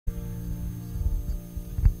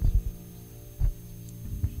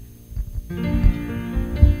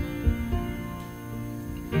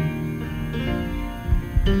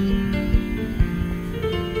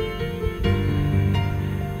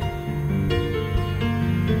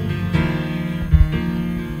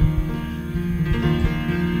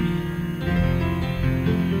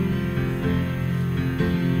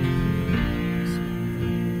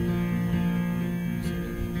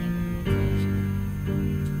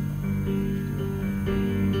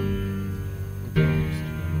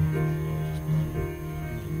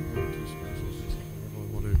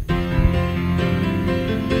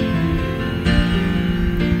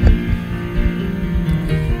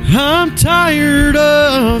tired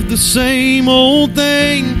of the same old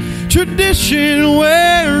thing, tradition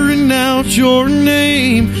wearing out your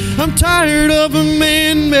name. I'm tired of a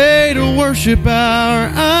man-made worship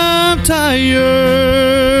hour. I'm tired.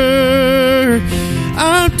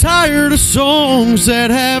 I'm tired of songs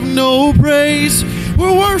that have no praise,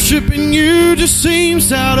 where worshiping you just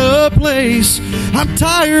seems out of place. I'm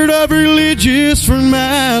tired of religious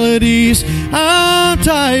formalities. I'm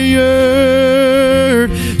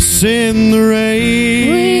tired. Send the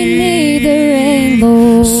rain. We need the rain,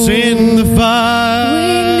 Lord. Send the fire.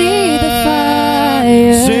 We need the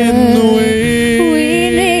fire. Send the wind.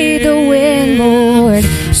 We need the wind, Lord.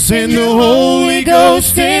 Send the Holy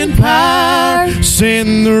Ghost and power.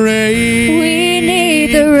 Send the rain. We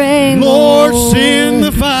need the rain, Lord. Send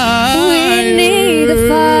the fire. We need the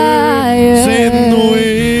fire. Send the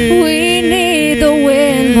wind. We need the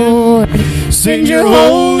wind, Lord. Send your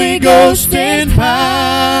Holy Ghost and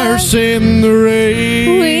power. Send the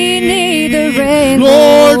rain. We need the rain,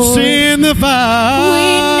 Lord. Send the fire.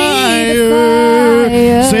 We need the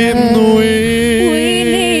fire. Send the wind. We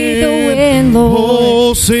need the wind, Lord.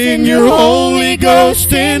 Oh, send your Holy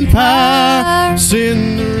Ghost and power.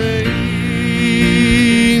 Send the rain.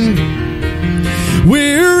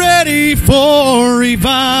 We're ready for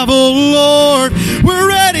revival, Lord. We're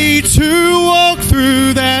ready to walk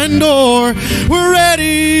through that door. We're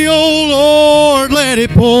ready, oh Lord, let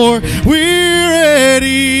it pour. We're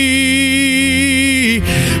ready.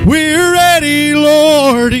 We're ready,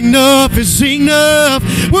 Lord, enough is enough.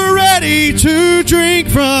 We're ready to drink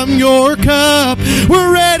from your cup.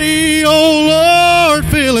 We're ready, oh Lord,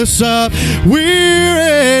 fill us up. We're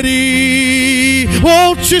ready.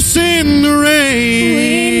 Won't you send the rain?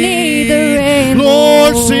 We need the rain,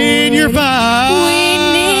 Lord, send your fire. We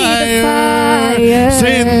need the fire.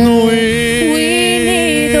 Send the wind. We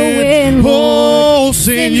need the wind, Oh,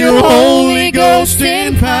 send your Holy Ghost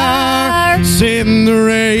and power. Send the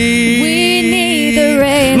rain. We need the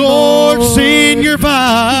rain, Lord, send your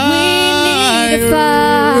fire. We need the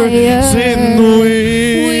fire. Send the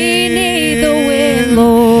wind. We need the wind,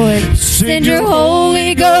 Lord. Send your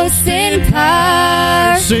Holy Ghost and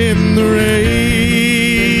power. Send the rain.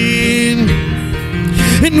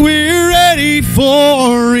 And we're ready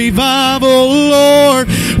for revival, Lord.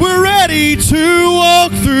 We're ready to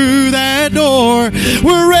walk through that door.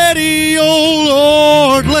 We're ready, oh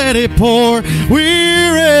Lord, let it pour.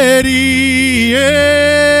 We're ready,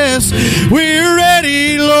 yes. We're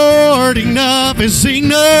ready, Lord, enough is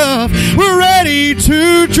enough. We're ready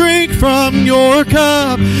to drink from your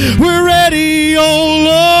cup. We're ready, oh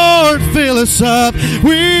Lord, fill us up.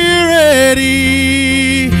 We're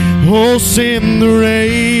ready. Oh, send the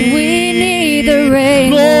rain. We need the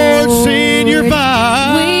rain, Lord, send your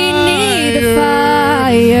fire. We need the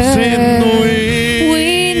fire. Send the wind.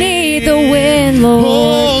 We need the wind, Lord.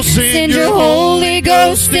 Oh, send your Holy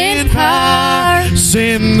Ghost and power.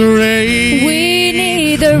 Send the rain. We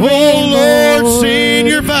need the rain, Oh, Lord, send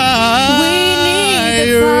your fire. We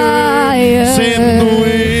need the fire. Send the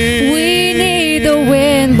wind. We need the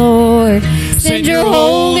wind, Lord. Send your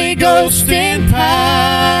Holy Ghost and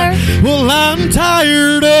power. Well, I'm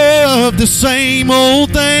tired of the same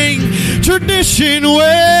old thing, tradition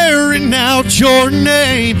wearing out your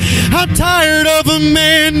name. I'm tired of a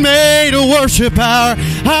man-made worship hour.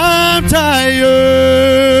 I'm tired.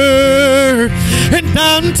 And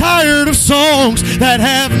I'm tired of songs that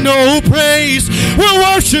have no praise, where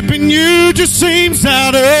worshiping you just seems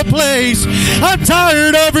out of place. I'm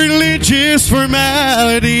tired of religious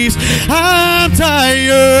formalities. I'm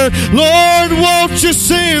tired. Lord, won't you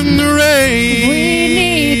send the rain? We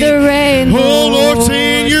need the rain, Oh, Lord,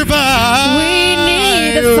 send your fire. We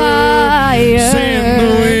need the fire. Send the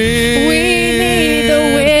wind. We need the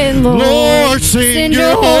wind, Lord. Lord, send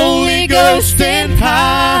your Holy Ghost and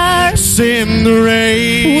power. Send the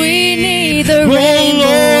rain. We need the rain,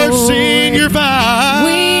 Oh, Lord, send your fire.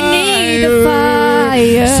 We need the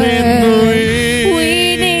fire. Send the wind.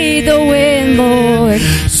 We need the wind, Lord.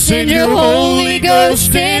 Send your Holy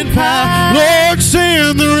Ghost and power. Lord,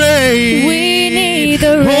 send the rain. We need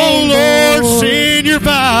the rain, Oh, Lord, send your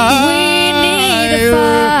fire. We need the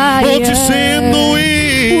fire. Won't you send the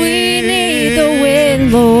wind? We need the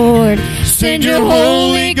wind, Lord. Send your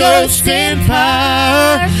Holy Ghost and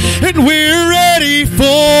power. And we're ready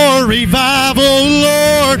for revival,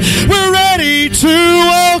 Lord. We're ready to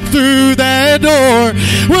walk through that door.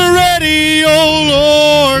 We're ready, oh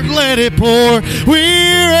Lord, let it pour.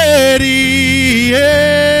 We're ready,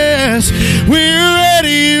 yes. We're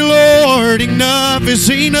ready, Lord, enough is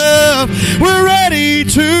enough. We're ready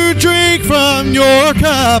to drink from your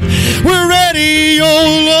cup. We're ready,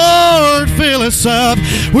 oh Lord, fill us up.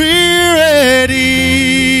 We're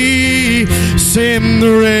ready. Send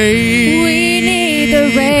the rain. We need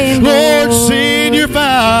the rain, Lord, send your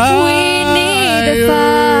fire. We need the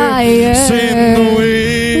fire. Send the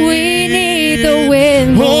wind. We need the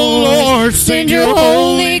wind, Oh Lord, send your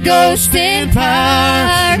Holy Ghost and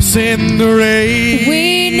power. Send the rain.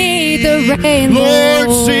 We need the rain,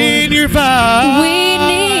 Lord, send your fire. We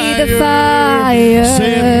need the fire.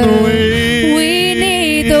 Send the wind. We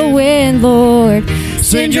need the wind, Lord.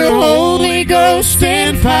 Send your Holy Ghost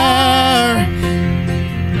and fire.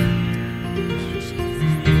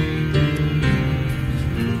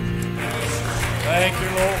 Thank you,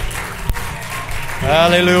 Lord.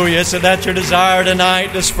 Hallelujah. Isn't that your desire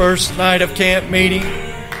tonight, this first night of camp meeting?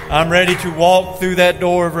 I'm ready to walk through that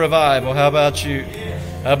door of revival. How about you?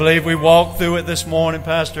 I believe we walked through it this morning.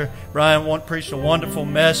 Pastor Brian preached a wonderful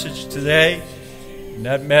message today. In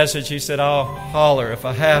that message, he said, I'll holler if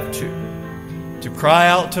I have to cry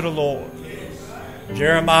out to the Lord.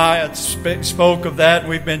 Jeremiah spoke of that.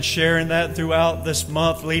 We've been sharing that throughout this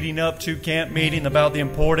month leading up to camp meeting about the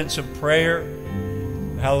importance of prayer.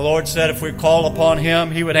 How the Lord said if we call upon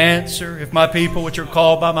Him, He would answer. If my people which are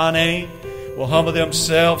called by my name will humble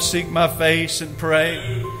themselves, seek my face, and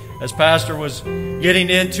pray. As Pastor was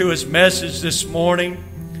getting into his message this morning,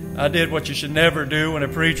 I did what you should never do when a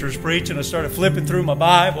preacher is preaching. I started flipping through my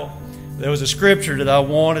Bible. There was a scripture that I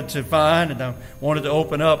wanted to find, and I wanted to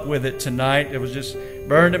open up with it tonight. It was just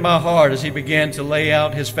burned in my heart as he began to lay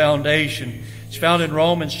out his foundation. It's found in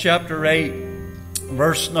Romans chapter 8,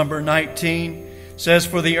 verse number 19. It says,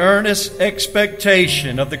 for the earnest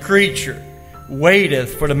expectation of the creature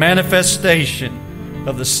waiteth for the manifestation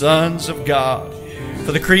of the sons of God.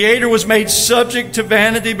 For the Creator was made subject to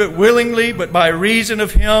vanity, but willingly, but by reason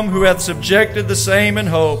of Him who hath subjected the same in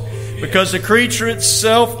hope, because the creature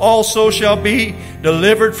itself also shall be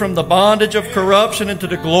delivered from the bondage of corruption into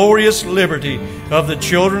the glorious liberty of the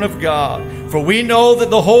children of God. For we know that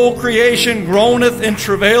the whole creation groaneth and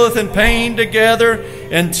travaileth in pain together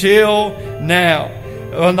until now.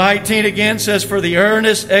 19 again says, for the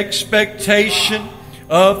earnest expectation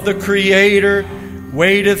of the Creator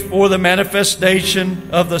waiteth for the manifestation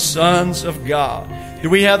of the sons of God. Do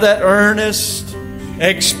we have that earnest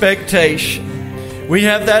expectation? We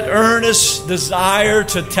have that earnest desire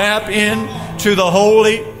to tap into the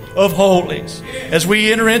Holy of Holies. As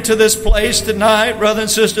we enter into this place tonight, Brother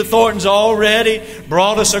and Sister Thornton's already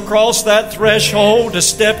brought us across that threshold to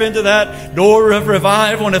step into that door of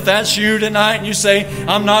revival. And if that's you tonight and you say,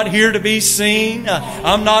 I'm not here to be seen,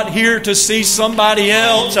 I'm not here to see somebody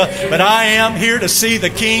else, but I am here to see the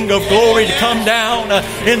King of Glory to come down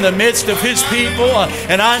in the midst of His people,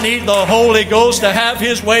 and I need the Holy Ghost to have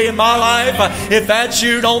His way in my life. If that's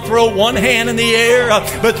you, don't throw one hand in the air,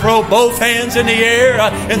 but throw both hands in the air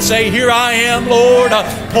and say, here I am, Lord.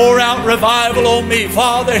 Pour out revival on me.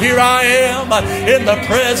 Father, here I am in the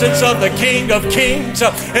presence of the King of Kings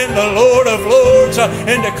and the Lord of Lords,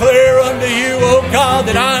 and declare unto you, oh God,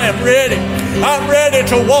 that I am ready. I'm ready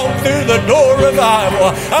to walk through the door of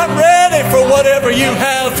revival. I'm ready for whatever you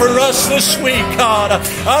have for us this week, God.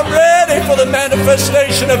 I'm ready for the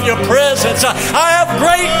manifestation of your presence. I have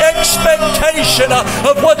great expectation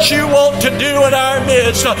of what you want to do in our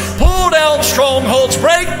midst. Pull down strongholds,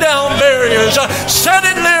 break down barriers, set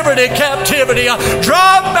at liberty captivity,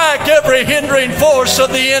 drive back every hindering force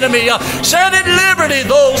of the enemy, set at liberty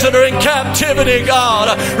those that are in captivity,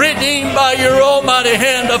 God, redeemed by your almighty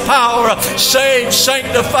hand of power, save,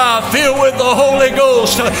 sanctify, fill with the Holy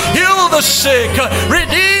Ghost, heal the sick,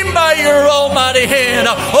 redeemed by your almighty hand.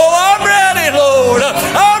 Oh, I'm ready, Lord.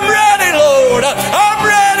 I'm ready, Lord. I'm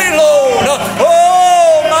ready, Lord.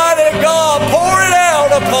 Oh, mighty God, pour it out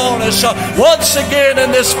upon us once again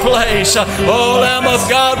in this place. Oh, Lamb of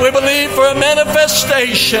God, we believe for a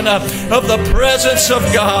manifestation of the presence of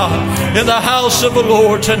God in the house of the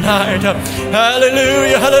Lord tonight.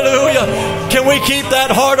 Hallelujah, hallelujah. Can we keep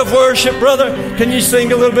that heart of worship, brother? Can you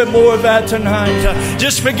sing a little bit more of that tonight?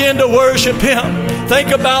 Just begin to worship Him. Think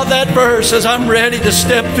about that verse as I'm ready to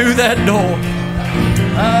step through that door.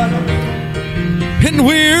 And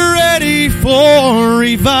we're ready for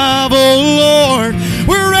revival, Lord.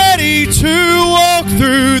 We're ready to walk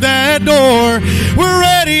through that door. We're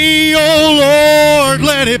ready, oh Lord,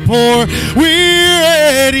 let it pour. We're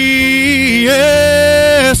ready,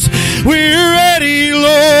 yes. We're ready,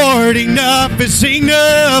 Lord, enough is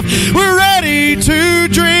enough. We're ready to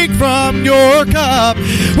drink from your cup.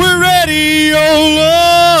 We're ready,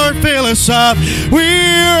 oh Lord, fill us up.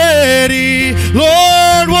 We're ready,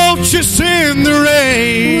 Lord, won't Won't you send the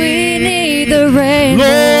rain? We need the rain,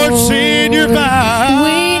 Lord, send your fire.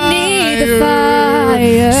 We need the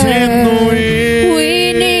fire. Send the wind.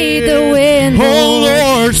 We need the wind, Oh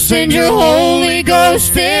Lord, send your Holy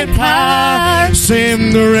Ghost and power.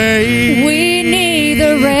 Send the rain. We need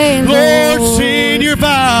the rain, Lord, send your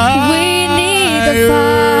fire. We need the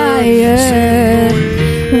fire.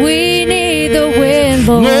 We need the wind,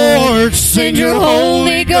 Lord, send your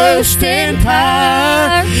Holy Ghost and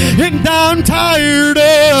power. And I'm tired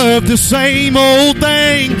of the same old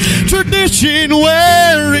thing, tradition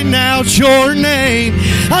wearing out your name.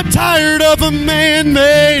 I'm tired of a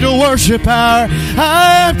man-made worship hour.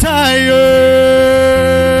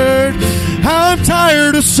 I'm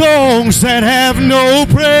tired of songs that have no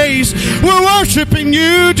praise, where worshiping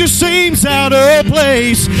you just seems out of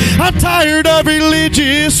place. I'm tired of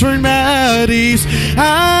religious formalities.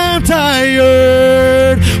 I'm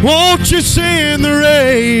tired. Won't you send the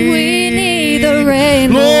rain? We need the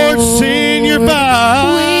rain, Lord, send your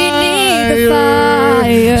fire. We need the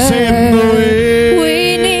fire. Send the wind.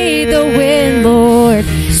 We need the wind, Lord.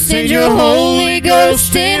 Send your Holy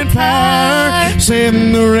Ghost and power.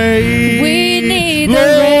 Send the rain. We need the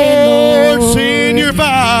Lord, rain, Lord. send your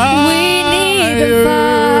fire. We need the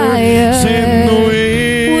fire. Send the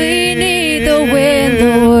wind. We need the wind,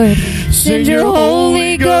 Lord. Send your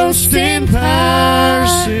Holy Ghost and power.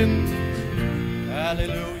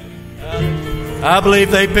 Hallelujah. I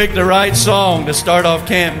believe they picked the right song to start off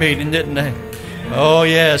camp meeting, didn't they? Oh,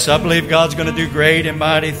 yes. I believe God's going to do great and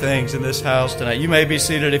mighty things in this house tonight. You may be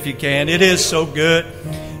seated if you can. It is so good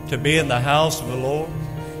to be in the house of the Lord.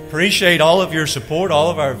 Appreciate all of your support, all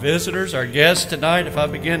of our visitors, our guests tonight. If I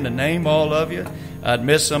begin to name all of you, I'd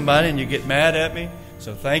miss somebody and you get mad at me.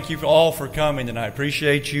 So thank you all for coming tonight.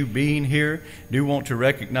 Appreciate you being here. Do want to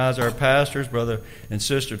recognize our pastors, Brother and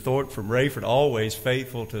Sister Thorpe from Rayford, always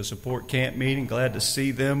faithful to support camp meeting. Glad to see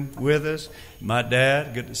them with us. My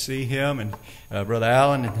dad, good to see him, and Brother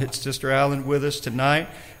Allen and his Sister Allen with us tonight.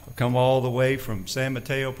 Come all the way from San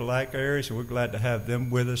Mateo, Palatka area, so we're glad to have them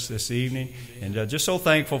with us this evening. And just so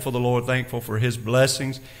thankful for the Lord, thankful for His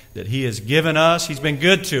blessings that He has given us. He's been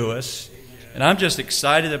good to us. And I'm just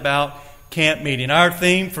excited about camp meeting. Our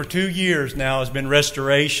theme for 2 years now has been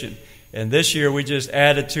restoration. And this year we just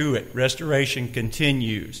added to it, restoration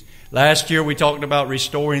continues. Last year we talked about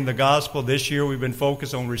restoring the gospel. This year we've been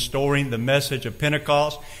focused on restoring the message of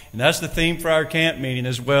Pentecost. And that's the theme for our camp meeting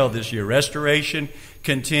as well this year. Restoration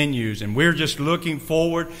continues. And we're just looking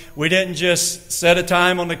forward. We didn't just set a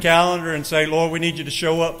time on the calendar and say, Lord, we need you to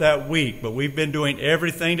show up that week. But we've been doing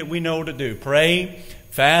everything that we know to do. Praying,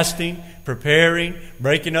 fasting, preparing,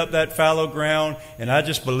 breaking up that fallow ground, and I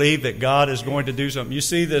just believe that God is going to do something. You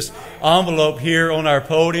see this envelope here on our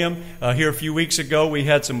podium. Here a few weeks ago, we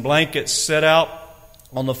had some blankets set out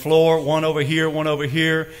on the floor, one over here,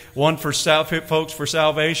 one for folks for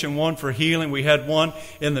salvation, one for healing. We had one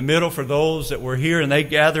in the middle for those that were here, and they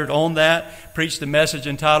gathered on that, preached the message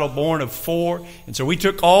entitled Born of Four. And so we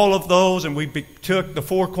took all of those and we took the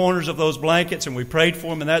four corners of those blankets and we prayed for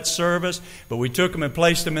them in that service, but we took them and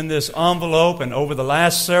placed them in this envelope. And over the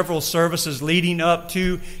last several services leading up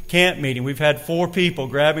to camp meeting, we've had 4 people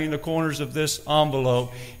grabbing the corners of this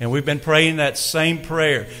envelope, and we've been praying that same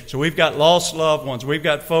prayer. So we've got lost loved ones. We've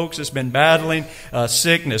got folks that's been battling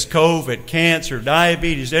sickness, COVID, cancer,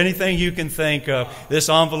 diabetes, anything you can think of. This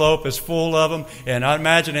envelope is full of them. And I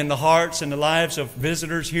imagine in the hearts and the lives of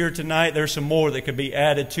visitors here tonight, there's some more that could be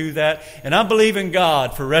added to that. And I believe in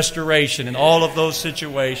God for restoration in all of those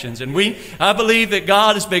situations. And I believe that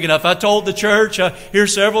God is big enough. I told the church here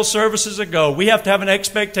several services ago, we have to have an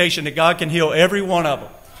expectation that God can heal every one of them.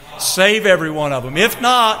 Save every one of them. If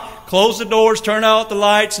not, close the doors, turn out the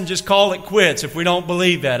lights, and just call it quits if we don't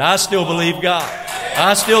believe that. I still believe God.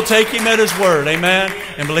 I still take Him at His word, amen,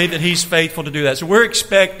 and believe that He's faithful to do that. So we're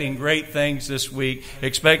expecting great things this week,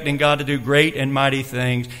 expecting God to do great and mighty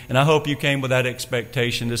things, and I hope you came with that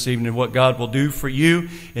expectation this evening of what God will do for you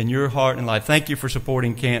in your heart and life. Thank you for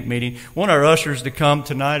supporting camp meeting. I want our ushers to come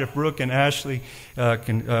tonight. If Brooke and Ashley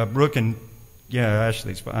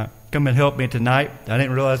Ashley's fine. Come and help me tonight. I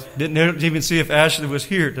didn't even see if Ashley was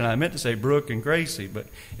here tonight. I meant to say Brooke and Gracie, but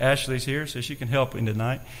Ashley's here, so she can help me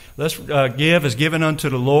tonight. Let's give as given unto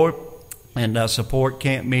the Lord and support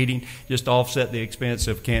camp meeting. Just offset the expense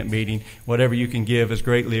of camp meeting. Whatever you can give is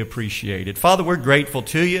greatly appreciated. Father, we're grateful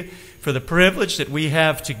to you for the privilege that we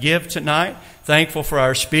have to give tonight. Thankful for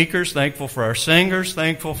our speakers, thankful for our singers,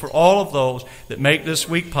 thankful for all of those that make this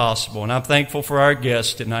week possible. And I'm thankful for our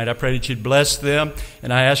guests tonight. I pray that you'd bless them.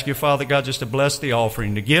 And I ask you, Father God, just to bless the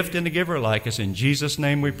offering, the gift and the giver alike. Us in Jesus'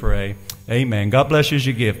 name we pray. Amen. God bless you as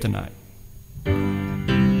you give tonight.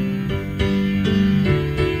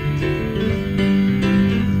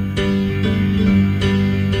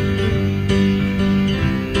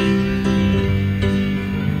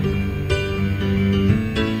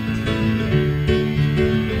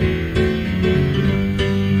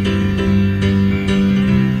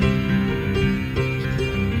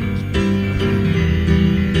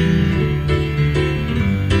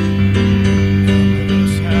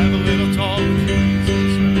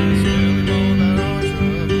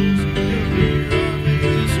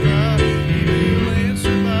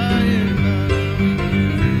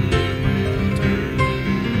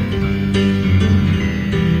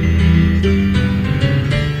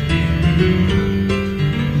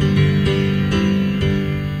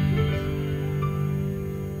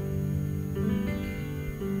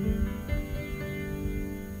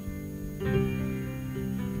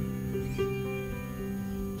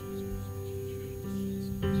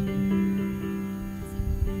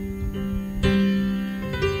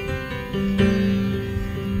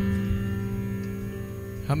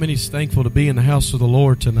 many's thankful to be in the house of the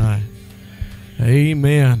Lord tonight?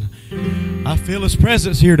 Amen. I feel His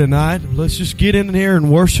presence here tonight. Let's just get in here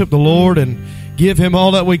and worship the Lord and give Him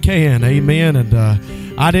all that we can. Amen. And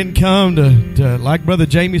I didn't come to, like Brother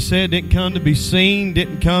Jamie said, didn't come to be seen,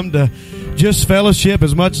 didn't come to just fellowship.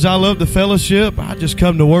 As much as I love the fellowship, I just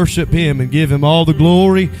come to worship Him and give Him all the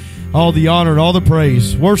glory, all the honor, and all the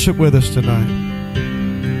praise. Worship with us tonight.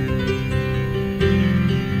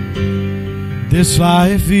 This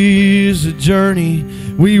life is a journey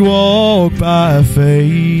we walk by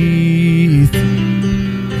faith.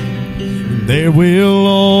 There will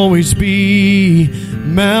always be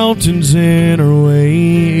mountains in our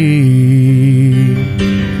way.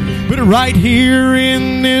 But right here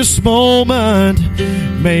in this moment,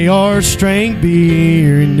 may our strength be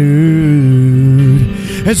renewed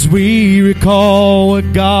as we recall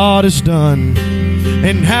what God has done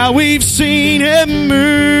and how we've seen Him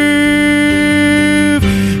move.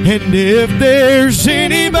 And if there's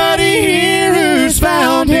anybody here who's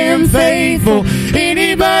found Him faithful,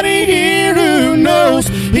 anybody here who knows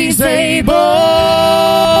He's able,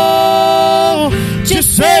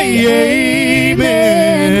 just say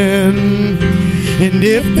amen. And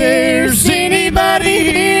if there's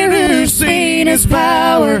anybody here who's seen His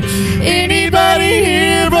power, anybody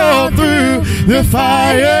here brought through the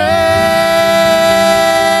fire,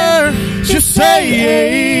 just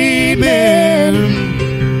say amen.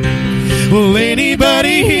 Will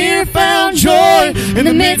anybody here found joy in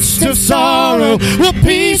the midst of sorrow? Will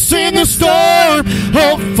peace in the storm,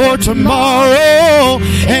 hope for tomorrow?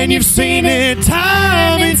 And you've seen it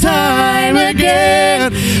time and time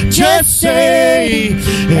again. Just say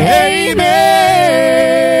amen.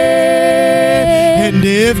 And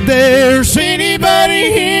if there's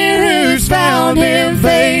anybody here who's found Him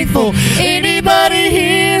faithful, anybody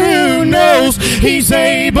here who knows He's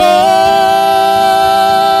able,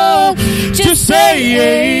 just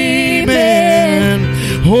say amen.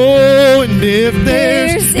 Oh, and if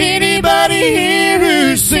there's anybody here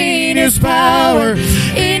who's seen His power,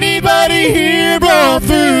 anybody here brought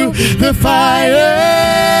through the fire,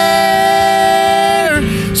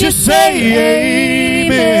 just say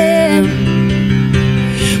amen.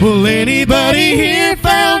 Will anybody here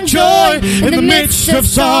found joy in the midst of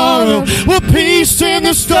sorrow? Will peace in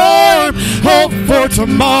the storm, hope for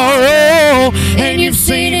tomorrow? And you've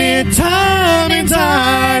seen it time and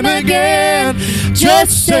time again.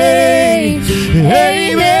 Just say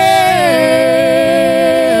amen.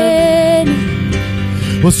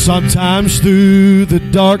 Well, sometimes through the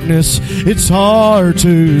darkness it's hard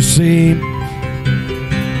to see,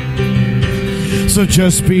 so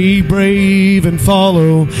just be brave and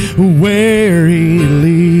follow where He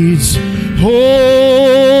leads.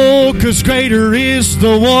 Oh, 'cause greater is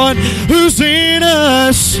the one who's in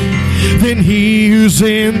us than he who's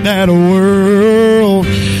in that world.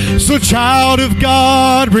 So child of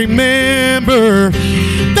God, remember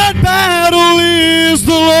that battle is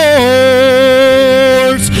the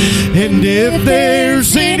Lord's. And if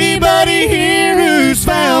there's anybody here who's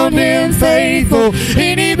found Him faithful,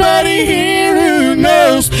 anybody here who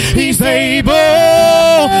knows He's able,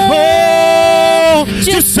 oh,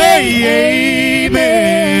 just say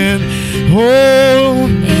amen. Oh,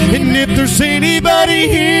 and if there's anybody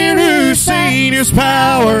here who's seen His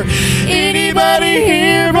power, anybody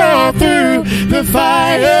here brought through the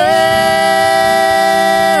fire,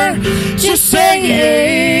 just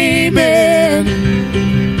say amen.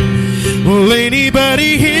 Will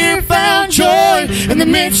anybody here found joy in the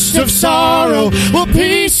midst of sorrow? Will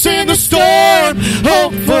peace in the storm,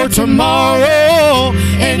 hope for tomorrow?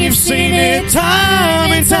 And you've seen it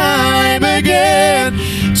time and time again.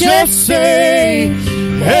 Just say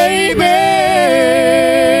amen.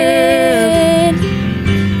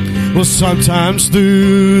 Well, sometimes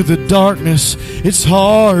through the darkness it's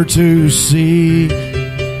hard to see,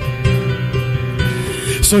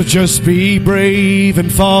 so just be brave and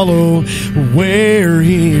follow where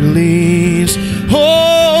He leads.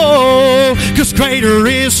 Oh, 'cause greater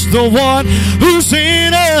is the one who's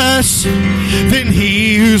in us than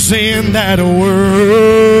he who's in that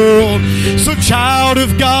world. So child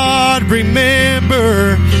of God,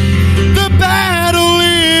 remember the battle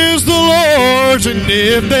is the Lord's. And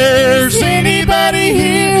if there's anybody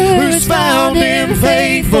here who's found Him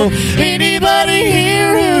faithful, anybody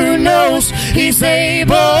here who knows He's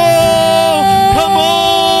able, come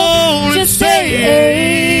on and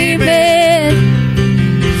say amen.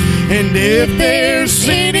 And if there's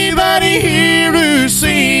anybody here who's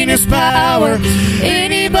seen His power,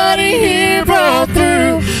 anybody here brought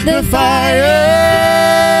through the fire,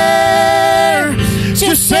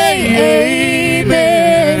 just say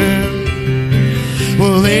amen.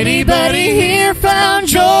 Well,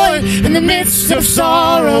 midst of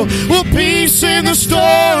sorrow. Well, peace in the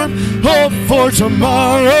storm, hope for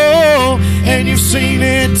tomorrow. And you've seen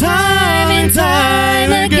it time and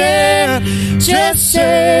time again. Just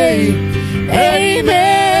say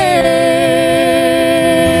amen.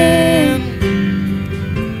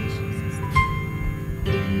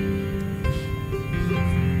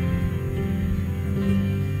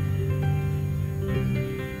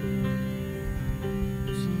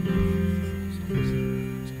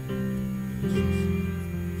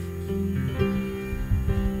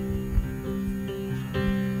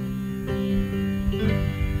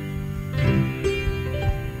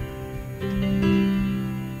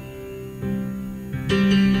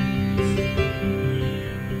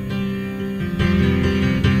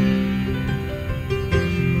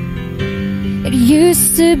 It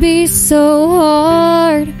used to be so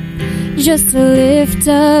hard just to lift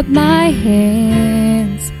up my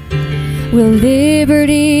hands. Well,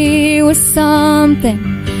 liberty was something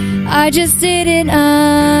I just didn't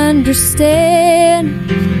understand.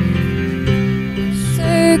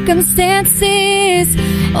 Circumstances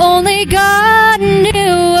only God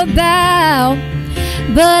knew about,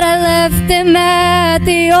 but I left them at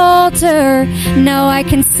the altar. Now I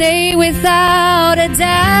can say without a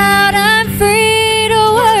doubt, I'm free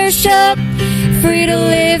to worship, free to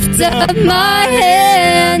lift up my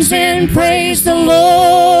hands and praise the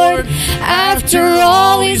Lord. After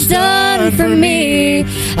all He's done for me,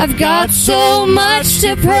 I've got so much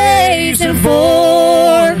to praise Him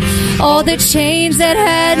for. All the chains that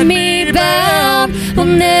had me bound will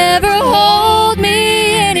never hold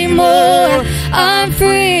me anymore. I'm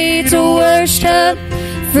free to worship,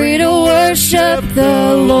 free to worship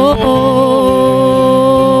the Lord.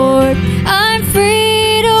 I'm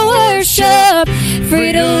free to worship,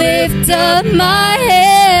 free to lift up my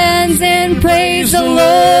hands and praise the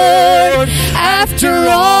Lord. After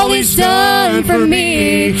all He's done for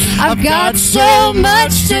me, I've got so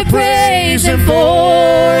much to praise Him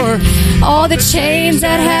for. All the chains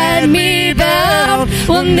that had me bound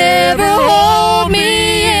will never hold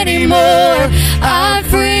me anymore. I'm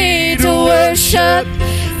free to worship,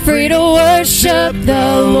 free to worship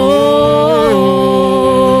the Lord.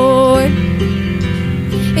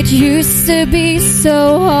 It used to be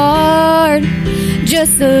so hard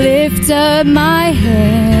just to lift up my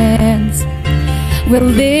hands. Well,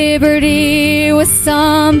 liberty was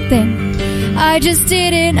something I just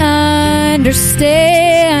didn't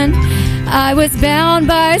understand. I was bound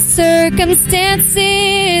by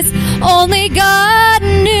circumstances only God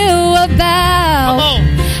knew about,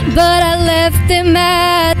 but I left them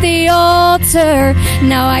at the altar.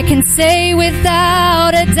 Now I can say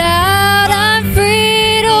without a doubt, I'm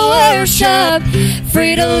free to worship,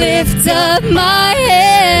 free to lift up my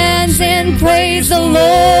hands and praise the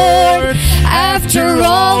Lord. After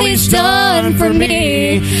all He's done for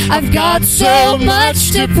me, I've got so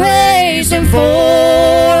much to praise Him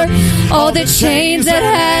for. All the chains that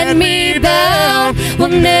had me bound will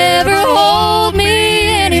never hold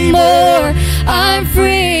me anymore. I'm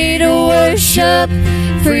free to worship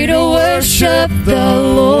the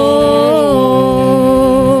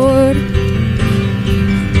Lord.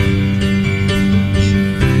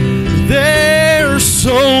 There's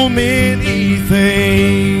so many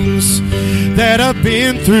things that I've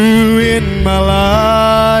been through in my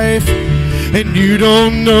life, and you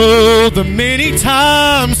don't know the many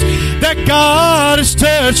times that God has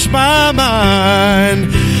touched my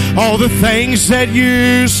mind. All the things that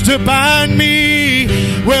used to bind me,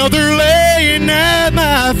 well, they're laying at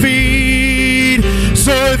my feet.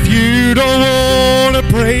 So if you don't want to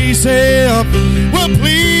praise Him, well,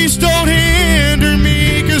 please don't hinder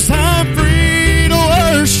me, 'cause I'm free to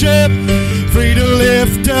worship, free to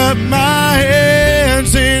lift up my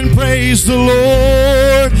hands and praise the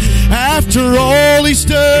Lord. After all He's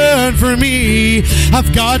done for me,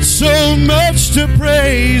 I've got so much to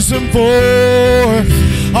praise Him for.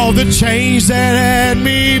 All the chains that had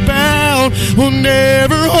me bound will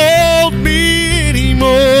never hold me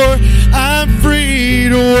anymore. I'm free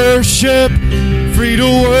to worship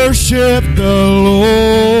the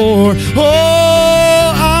Lord.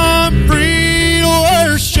 Oh, I'm free to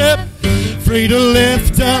worship, free to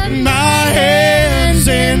lift up my hands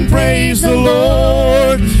and praise the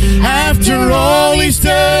Lord. After all He's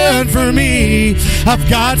done for me, I've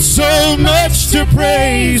got so much to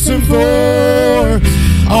praise Him for.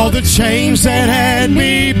 All the chains that had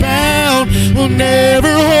me bound will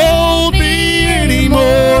never hold me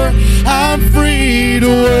anymore. I'm free to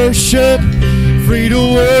worship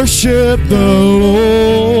the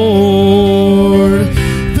Lord.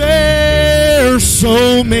 There's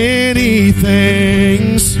so many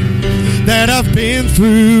things that I've been through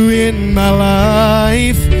through in my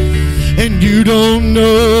life. And you don't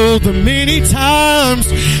know the many times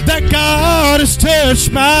that God has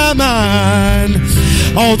touched my mind.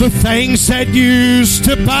 All the things that used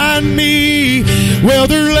to bind me, well,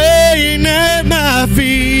 they're laying at my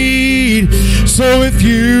feet. So if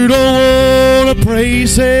you don't want to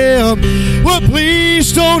praise Him, well,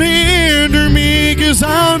 please don't hinder me, 'cause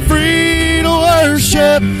I'm free to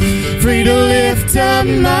worship, free to lift up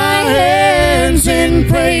my hands and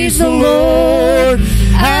praise the Lord.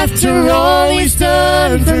 After all He's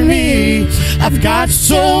done for me, I've got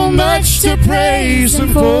so much to praise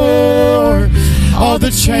Him for. All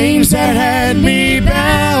the chains that had me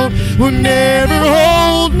bound will never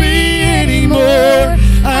hold me anymore.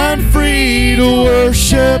 I'm free to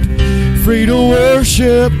worship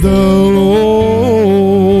the Lord.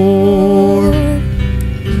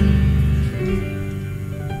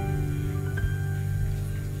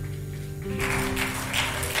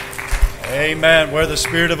 Amen. Where the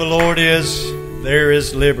Spirit of the Lord is, there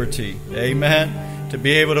is liberty. Amen. To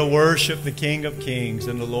be able to worship the King of Kings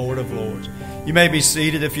and the Lord of Lords. You may be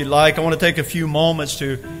seated if you'd like. I want to take a few moments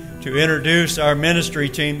to introduce our ministry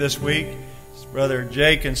team this week. It's Brother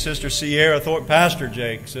Jake and Sister Sierra Thornton, Pastor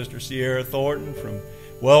Jake, Sister Sierra Thornton from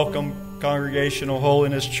Welcome Congregational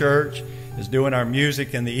Holiness Church is doing our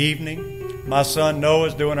music in the evening. My son Noah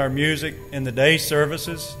is doing our music in the day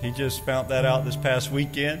services. He just found that out this past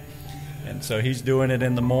weekend. And so he's doing it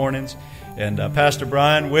in the mornings. And Pastor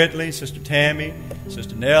Brian Whitley, Sister Tammy,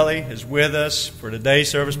 Sister Nellie is with us for the day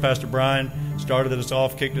service. Pastor Brian started us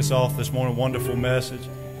off, kicked us off this morning, wonderful message.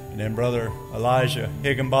 And then Brother Elijah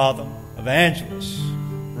Higginbotham, Evangelist,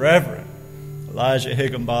 Reverend Elijah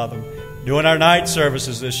Higginbotham, doing our night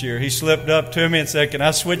services this year. He slipped up to me and said, "Can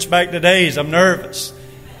I switch back to days? I'm nervous."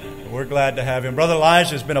 We're glad to have him. Brother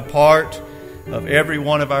Elijah has been a part of every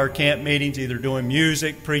one of our camp meetings, either doing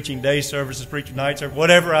music, preaching day services, preaching night service,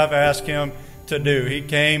 whatever I've asked him to do. He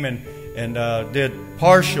came and did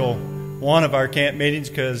partial one of our camp meetings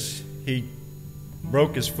because he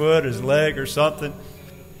broke his foot, his leg or something,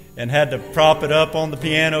 and had to prop it up on the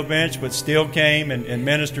piano bench, but still came and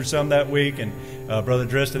ministered some that week. And Brother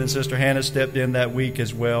Driston and Sister Hannah stepped in that week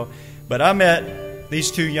as well. But I met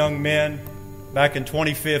these two young men back in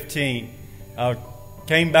 2015.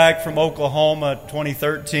 Came back from Oklahoma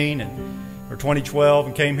 2013 or 2012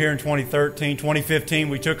 and came here in 2013. 2015,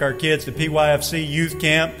 we took our kids to PYFC youth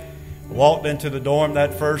camp. Walked into the dorm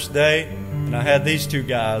that first day, and I had these two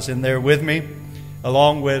guys in there with me,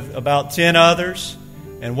 along with about 10 others.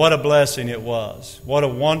 And what a blessing it was. What a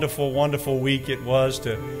wonderful, wonderful week it was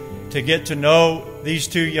to get to know these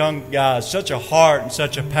two young guys. Such a heart and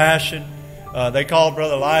such a passion. They called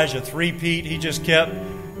Brother Elijah three-peat. He just kept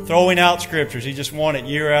throwing out scriptures. He just won it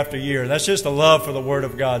year after year. That's just a love for the Word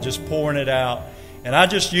of God, just pouring it out. And I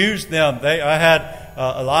just used them. I had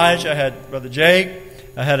Elijah, I had Brother Jake,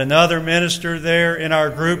 I had another minister there in our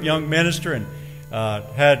group, young minister, and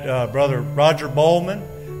had Brother Roger Bowman,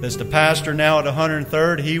 that's the pastor now at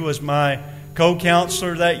 103rd. He was my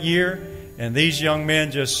co-counselor that year. And these young men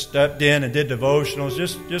just stepped in and did devotionals,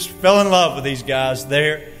 just fell in love with these guys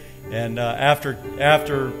there. And after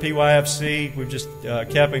PYFC, we've just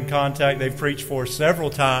kept in contact. They've preached for us several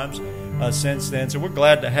times since then. So we're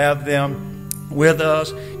glad to have them with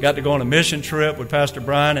us. Got to go on a mission trip with Pastor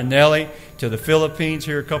Brian and Nellie to the Philippines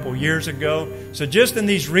here a couple years ago. So just in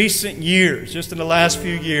these recent years, just in the last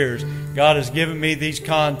few years, God has given me these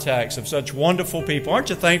contacts of such wonderful people. Aren't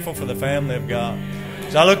you thankful for the family of God?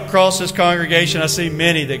 As I look across this congregation, I see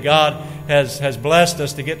many that God has blessed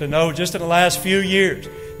us to get to know just in the last few years.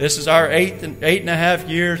 This is our eight and a half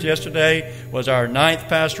years. Yesterday was our 9th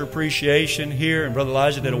pastor appreciation here, and Brother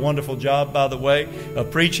Elijah did a wonderful job, by the way, of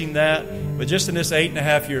preaching that. But just in this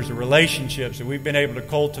 8.5 years, the relationships that we've been able to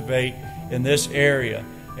cultivate in this area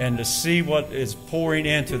and to see what is pouring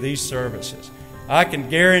into these services, I can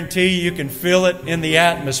guarantee you can feel it in the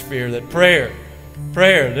atmosphere that prayer,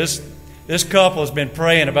 this couple has been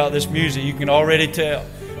praying about this music. You can already tell.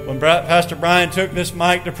 When Pastor Brian took this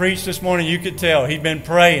mic to preach this morning, you could tell he'd been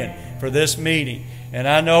praying for this meeting. And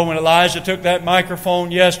I know when Elijah took that microphone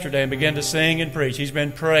yesterday and began to sing and preach, he's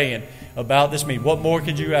been praying about this meeting. What more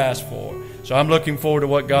could you ask for? So I'm looking forward to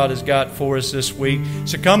what God has got for us this week.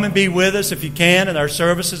 So come and be with us if you can in our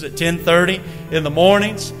services at 10:30 in the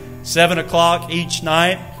mornings, 7 o'clock each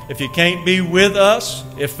night. If you can't be with us,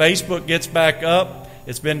 if Facebook gets back up,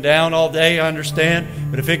 it's been down all day, I understand.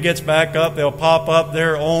 But if it gets back up, they'll pop up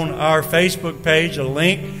there on our Facebook page, a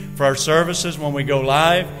link for our services when we go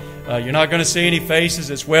live. You're not going to see any faces.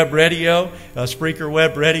 It's web radio, Spreaker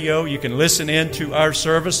web radio. You can listen in to our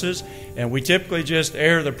services. And we typically just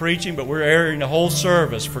air the preaching, but we're airing the whole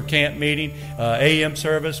service for camp meeting, AM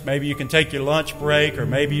service. Maybe you can take your lunch break, or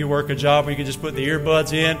maybe you work a job where you can just put the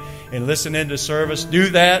earbuds in and listen into service. Do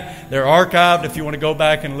that. They're archived if you want to go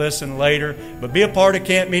back and listen later. But be a part of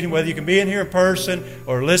camp meeting, whether you can be in here in person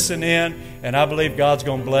or listen in. And I believe God's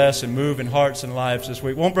going to bless and move in hearts and lives this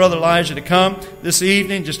week. Want Brother Elijah to come this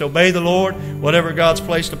evening? Just obey the Lord. Whatever God's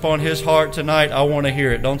placed upon his heart tonight, I want to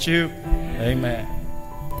hear it. Don't you? Amen.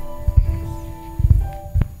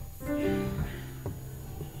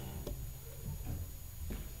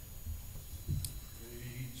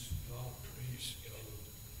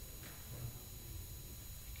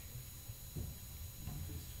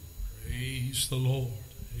 Praise the Lord.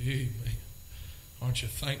 Amen. Aren't you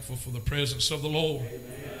thankful for the presence of the Lord? Amen.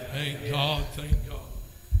 Thank God. Thank God.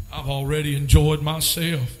 I've already enjoyed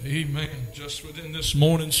myself. Amen. Just within this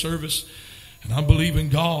morning service. And I'm believing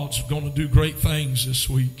God's going to do great things this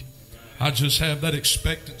week. I just have that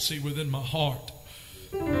expectancy within my heart.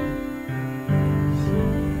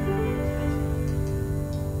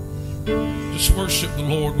 Just worship the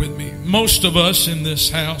Lord with me. Most of us in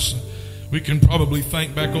this house, we can probably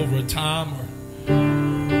think back over a time or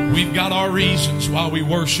we've got our reasons why we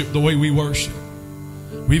worship the way we worship.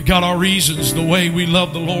 We've got our reasons the way we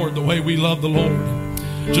love the Lord, the way we love the Lord.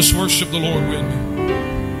 Just worship the Lord with me.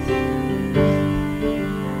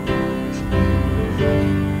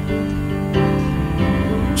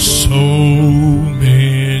 So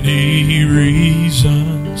many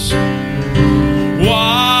reasons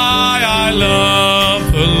why I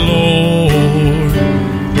love the Lord.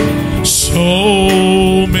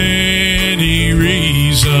 So many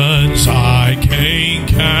reasons I can't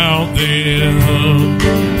count them.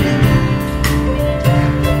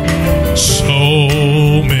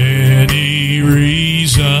 So many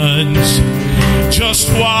reasons just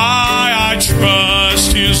why I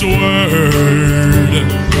trust His Word.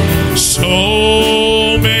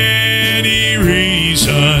 So many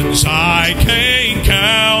reasons I can't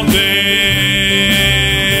count them.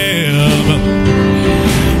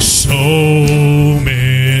 So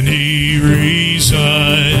many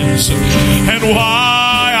reasons and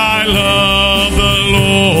why I love the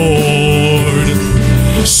Lord.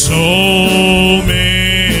 So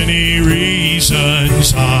many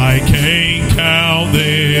reasons I can't count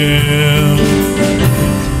them.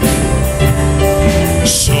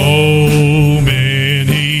 So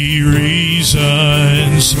many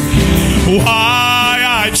reasons why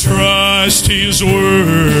I trust His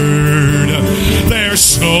Word. There's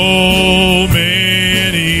so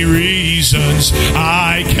many reasons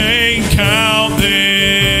I can't count them.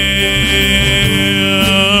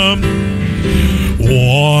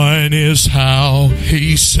 One is how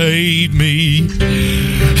He saved me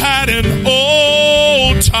at an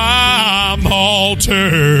old time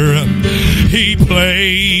altar. He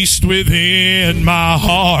placed within my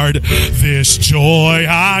heart this joy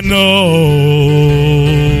I know.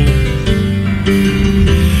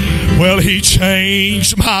 Well, He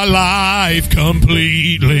changed my life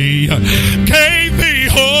completely, gave me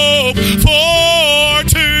hope for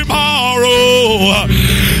tomorrow,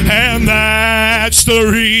 and that's the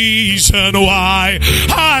reason why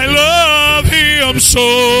I love Him so.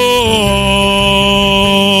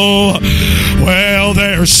 Well,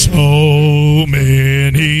 there's so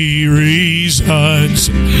many reasons,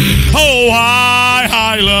 oh, why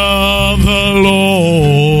I love the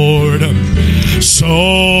Lord.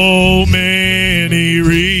 So many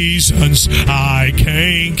reasons I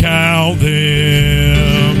can't count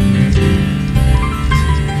them.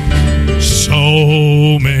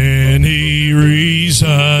 So many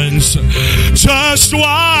reasons just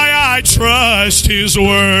why I trust His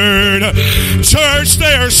Word. Church,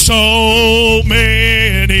 there's so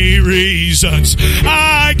many reasons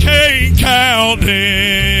I can't count them.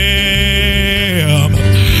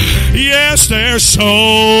 Yes, there's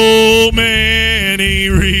so many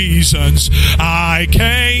reasons I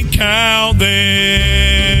can't count them.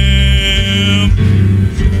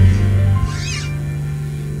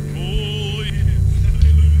 Oh, yeah.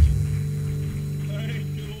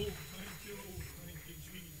 Thank you, Lord. Thank you, Lord. Thank you,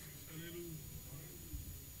 Jesus. Hallelujah.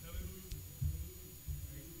 Hallelujah.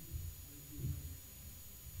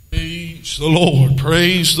 Praise the Lord.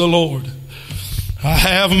 Praise the Lord. I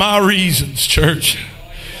have my reasons, church.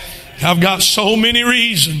 I've got so many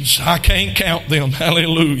reasons, I can't count them.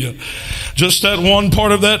 Hallelujah. Just that one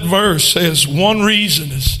part of that verse says, one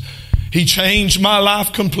reason is He changed my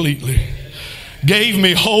life completely. Gave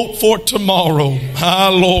me hope for tomorrow. Ah,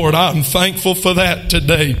 Lord, I'm thankful for that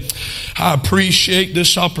today. I appreciate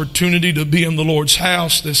this opportunity to be in the Lord's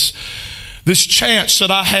house, this this chance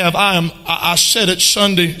that I have. I said it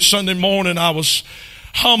Sunday morning. I was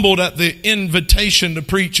humbled at the invitation to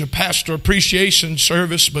preach a pastor appreciation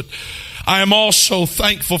service, but I am also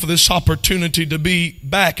thankful for this opportunity to be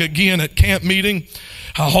back again at camp meeting.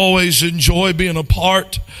 I always enjoy being a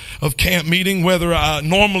part of camp meeting, whether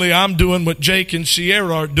normally I'm doing what Jake and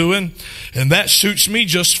Sierra are doing, and that suits me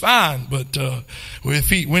just fine. But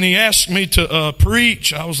when he asked me to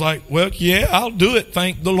preach, I was like, well, yeah, I'll do it.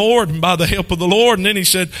 Thank the Lord, and by the help of the Lord. And then he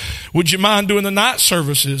said, would you mind doing the night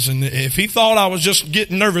services? And if he thought I was just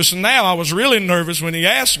getting nervous, and now I was really nervous when he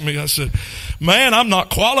asked me, I said, man, I'm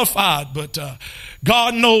not qualified, but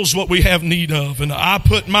God knows what we have need of. And I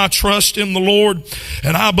put my trust in the Lord,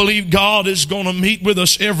 and I believe God is going to meet with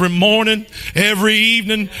us every morning, every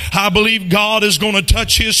evening. I believe God is going to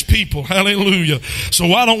touch His people. Hallelujah. So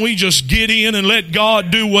why don't we just get in and let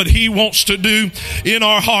God do what He wants to do in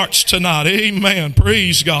our hearts tonight. Amen.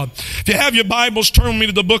 Praise God. If you have your Bibles, turn me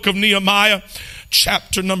to the book of Nehemiah,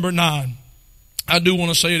 chapter number 9. I do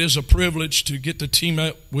want to say it is a privilege to get to team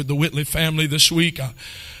up with the Whitley family this week.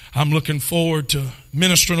 I'm looking forward to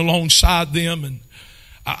ministering alongside them. And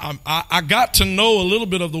I got to know a little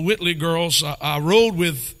bit of the Whitley girls. I rode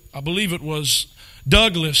with, I believe it was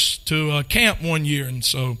Douglas, to camp one year. And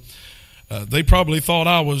so they probably thought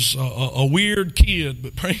I was a weird kid.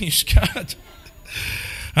 But praise God,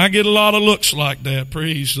 I get a lot of looks like that.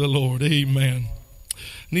 Praise the Lord. Amen.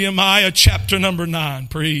 Nehemiah chapter number 9.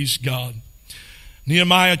 Praise God.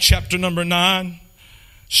 Nehemiah chapter number 9.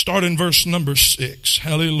 Start in verse number 6.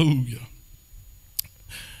 Hallelujah.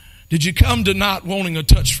 Did you come to not wanting a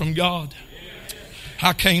touch from God?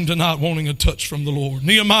 I came to not wanting a touch from the Lord.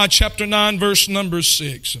 Nehemiah chapter 9, verse number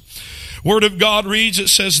 6. Word of God reads, it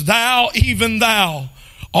says, Thou, even thou,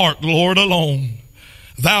 art Lord alone.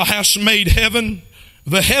 Thou hast made heaven,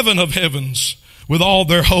 the heaven of heavens, with all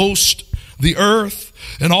their host, the earth,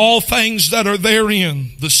 and all things that are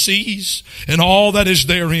therein, the seas, and all that is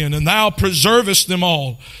therein. And thou preservest them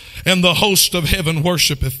all, and the host of heaven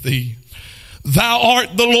worshipeth thee. Thou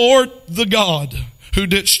art the Lord, the God, who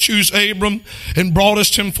didst choose Abram, and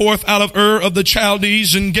broughtest him forth out of Ur of the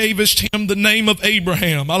Chaldees, and gavest him the name of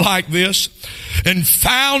Abraham. I like this. And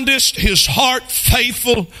foundest his heart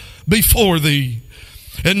faithful before thee,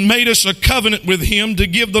 and made us a covenant with him to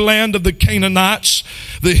give the land of the Canaanites,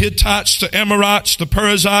 the Hittites, the Amorites, the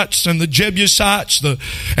Perizzites, and the Jebusites,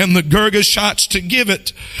 and the Girgashites, to give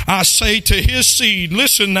it, I say, to his seed.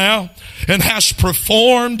 Listen now. And hast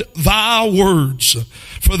performed thy words,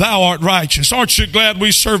 for thou art righteous. Aren't you glad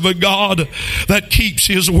we serve a God that keeps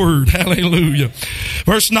his word? Hallelujah.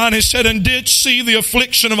 Verse 9, it said, And didst see the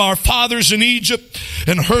affliction of our fathers in Egypt,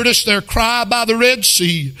 and heardest their cry by the Red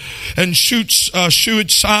Sea, and shewed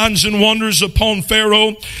signs and wonders upon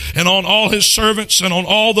Pharaoh, and on all his servants, and on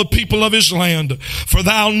all the people of his land. For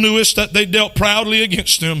thou knewest that they dealt proudly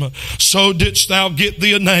against them. So didst thou get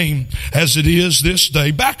thee a name, as it is this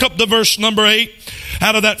day. Back up to verse number 8.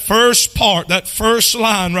 Out of that first part, that first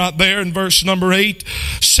line right there in verse number 8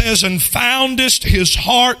 says, And foundest his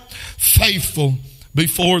heart faithful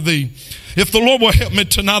before thee. If the Lord will help me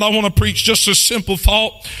tonight, I want to preach just a simple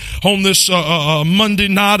thought on this Monday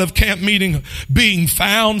night of camp meeting, being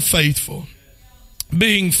found faithful.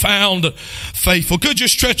 Being found faithful. Could you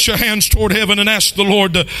stretch your hands toward heaven and ask the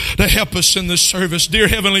Lord to help us in this service? Dear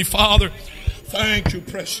Heavenly Father, thank you,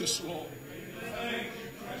 precious Lord.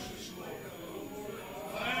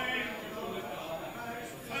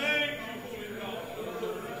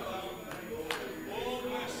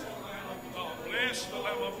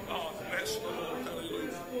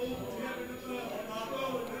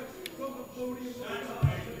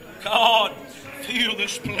 God, fill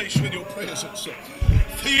this place with your presence.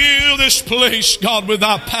 Fill this place, God, with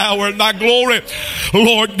thy power and thy glory.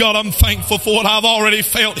 Lord God, I'm thankful for what I've already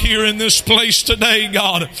felt here in this place today,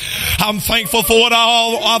 God. I'm thankful for what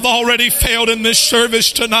I've already felt in this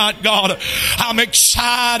service tonight, God. I'm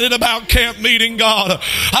excited about camp meeting, God.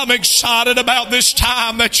 I'm excited about this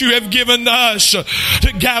time that you have given us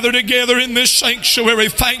to gather together in this sanctuary.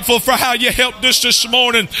 Thankful for how you helped us this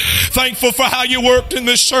morning. Thankful for how you worked in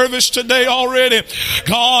this service today already.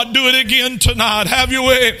 God, do it again tonight. Have your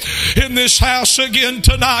way in this house again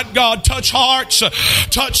tonight, God. Touch hearts,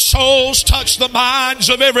 touch souls, touch the minds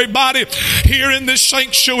of everybody here in this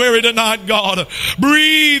sanctuary tonight, God.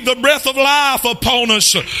 Breathe the breath of life upon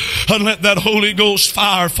us, and let that Holy Ghost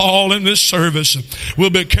fire fall in this service. We'll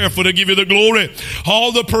be careful to give you the glory,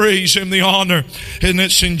 all the praise and the honor, and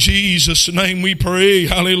it's in Jesus' name we pray.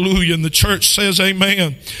 Hallelujah. And the church says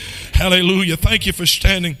amen. Hallelujah. Thank you for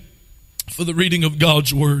standing for the reading of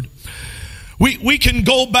God's word. We can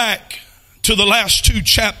go back to the last 2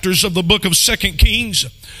 chapters of the book of 2 Kings.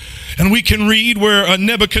 And we can read where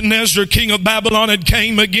Nebuchadnezzar, king of Babylon, had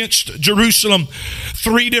came against Jerusalem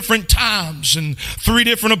 3 different times and 3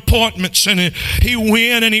 different appointments. And he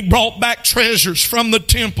went and he brought back treasures from the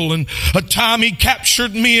temple. And a time he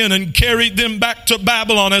captured men and carried them back to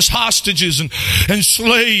Babylon as hostages and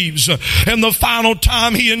slaves. And the final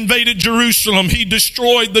time he invaded Jerusalem, he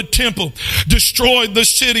destroyed the temple, destroyed the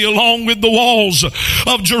city along with the walls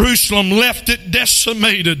of Jerusalem, left it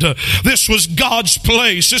decimated. This was God's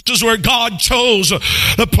place. This is where God chose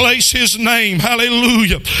to place His name.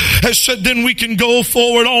 Hallelujah. Has said then we can go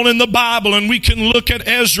forward on in the Bible and we can look at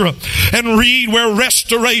Ezra and read where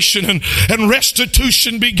restoration and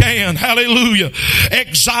restitution began. Hallelujah.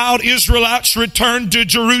 Exiled Israelites returned to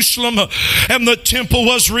Jerusalem and the temple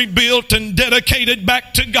was rebuilt and dedicated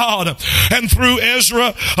back to God. And through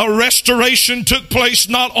Ezra, a restoration took place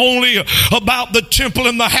not only about the temple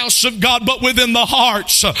and the house of God, but within the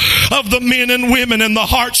hearts of the men and women and the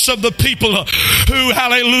hearts of the people who,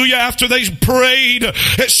 hallelujah, after they prayed,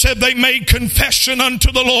 it said they made confession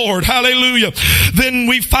unto the Lord. Hallelujah. Then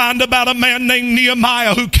we find about a man named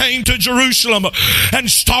Nehemiah who came to Jerusalem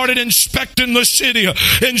and started inspecting the city,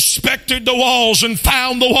 inspected the walls and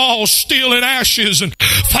found the walls still in ashes and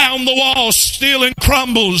found the walls still in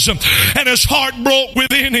crumbles, and his heart broke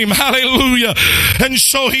within him. Hallelujah. And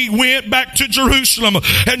so he went back to Jerusalem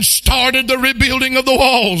and started the rebuilding of the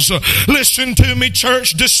walls. Listen to me,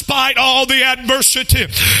 church. Despite all the adversity,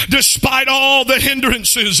 despite all the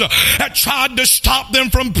hindrances that tried to stop them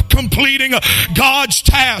from completing God's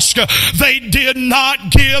task, they did not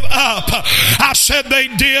give up. I said they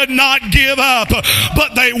did not give up,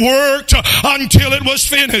 but they worked until it was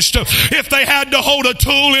finished. If they had to hold a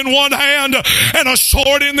tool in one hand and a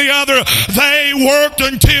sword in the other, they worked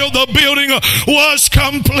until the building was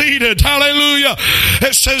completed. Hallelujah.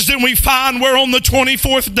 It says then we find where on the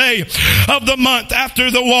 24th day of the month after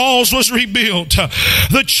the walls was rebuilt,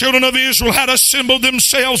 the children of Israel had assembled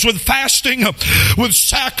themselves with fasting, with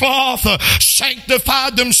sackcloth,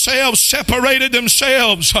 sanctified themselves, separated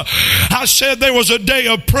themselves. I said there was a day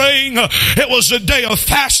of praying, it was a day of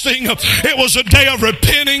fasting, it was a day of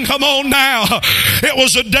repenting. Come on now. It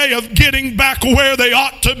was a day of getting back where they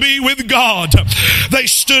ought to be with God. They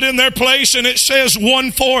stood in their place, and it says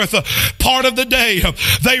 1/4 part of the day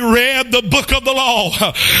they read the book of the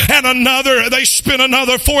law, and they spent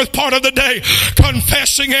another 4th part of the day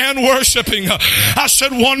confessing and worshiping. I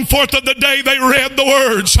said 1/4 of the day they read the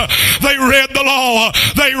words, they read the law,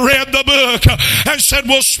 they read the book, and said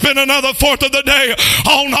we'll spend another 4th of the day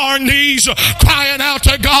on our knees crying out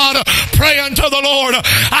to God, praying to the Lord.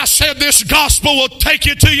 I said this gospel will take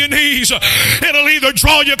you to your knees. It'll either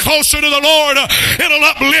draw you closer to the Lord, it'll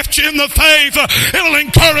uplift you in the faith, it'll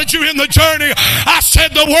encourage you in the journey. I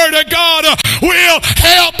said the word of God will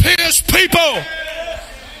help His people.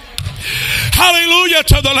 Hallelujah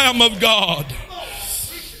to the Lamb of God.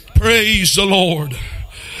 Praise the Lord.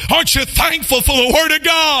 Aren't you thankful for the Word of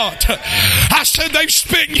God? I said they've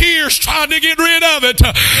spent years trying to get rid of it,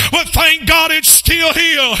 but thank God it's still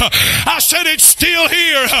here. I said it's still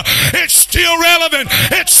here. It's still relevant.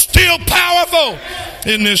 It's still powerful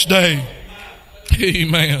in this day.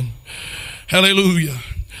 Amen. Hallelujah.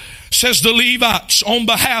 Says the Levites on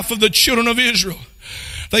behalf of the children of Israel,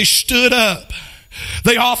 they stood up.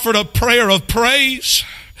 They offered a prayer of praise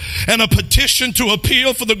and a petition to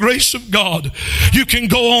appeal for the grace of God. You can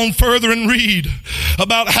go on further and read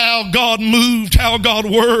about how God moved, how God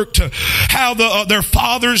worked, how their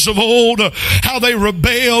fathers of old, how they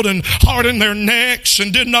rebelled and hardened their necks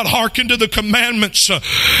and did not hearken to the commandments,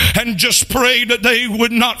 and just prayed that they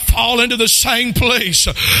would not fall into the same place,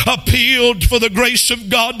 appealed for the grace of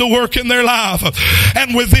God to work in their life.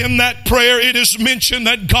 And within that prayer it is mentioned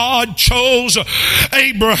that God chose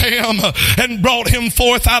Abraham and brought him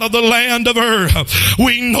forth out of the land of Ur.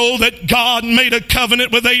 We know that God made a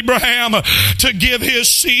covenant with Abraham to give his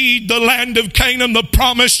seed the land of Canaan, the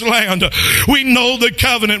promised land. We know the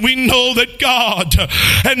covenant. We know that God,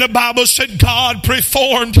 and the Bible said God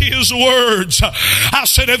performed His words. I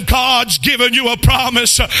said if God's given you a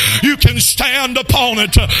promise, you can stand upon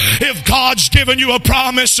it. If God's given you a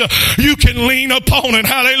promise, you can lean upon it.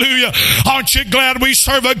 Hallelujah. Aren't you glad we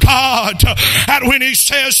serve a God that when He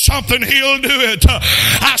says something, He'll do it?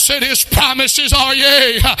 I said His promises are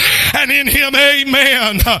yea, and in Him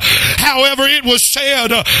amen. However, it was said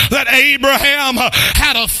that Abraham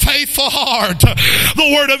had a faithful heart.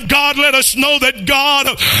 The Word of God let us know that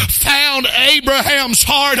God found Abraham's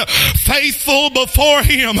heart faithful before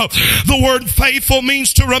Him. The word faithful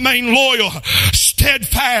means to remain loyal,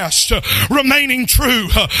 steadfast, remaining true,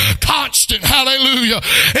 constant. Hallelujah.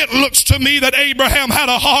 It looks to me that Abraham had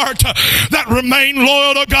a heart that remained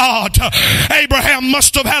loyal to God. Abraham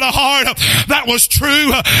must have had a heart that was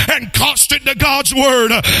true and constant to God's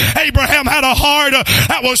word. Abraham had a heart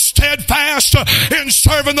that was steadfast in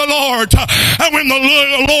serving the Lord. And when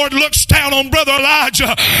the Lord looks down on Brother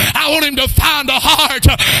Elijah, I want him to find a heart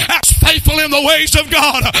that's faithful in the ways of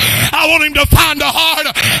God. I want him to find a heart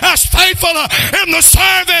that's faithful in the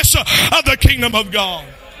service of the kingdom of God.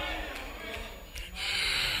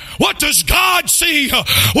 What does God see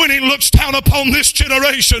when he looks down upon this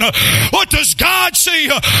generation? What does God see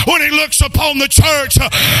when he looks upon the church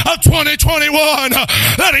of 2021?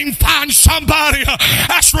 Let him find somebody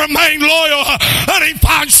that's remained loyal. Let him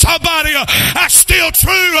find somebody that's still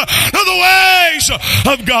true to the ways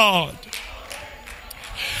of God.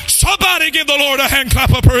 Somebody give the Lord a hand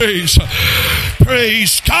clap of praise.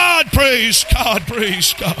 Praise God, praise God,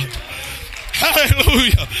 praise God.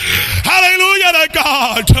 Hallelujah. Hallelujah to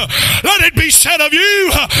God. Let it be said of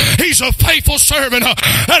you, he's a faithful servant.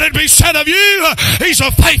 Let it be said of you, he's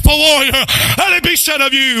a faithful warrior. Let it be said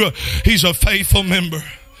of you, he's a faithful member.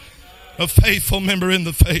 A faithful member in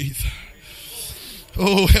the faith.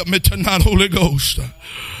 Oh, help me tonight, Holy Ghost.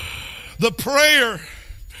 The prayer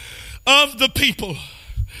of the people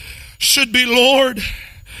should be, Lord,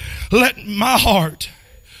 let my heart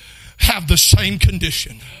have the same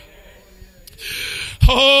condition.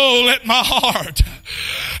 Oh, let my heart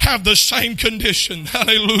have the same condition.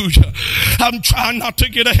 Hallelujah. I'm trying not to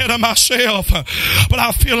get ahead of myself, but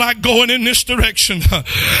I feel like going in this direction.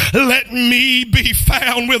 Let me be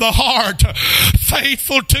found with a heart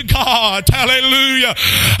faithful to God. Hallelujah.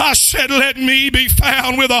 I said, let me be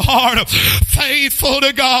found with a heart faithful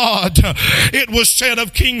to God. It was said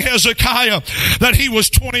of King Hezekiah that he was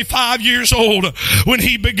 25 years old when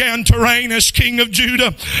he began to reign as king of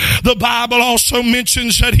Judah. The Bible also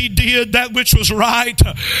mentions that he did that which was right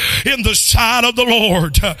in the sight of the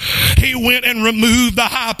Lord. He went and removed the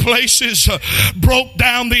high places, broke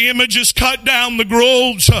down the images, cut down the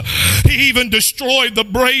groves. He even destroyed the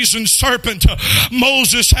brazen serpent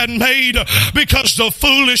Moses had made because the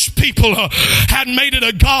foolish people had made it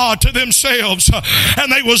a god to themselves,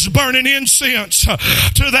 and they was burning incense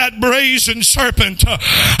to that brazen serpent.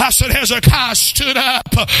 I said, Hezekiah stood up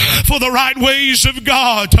for the right ways of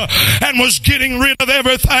God and was getting rid of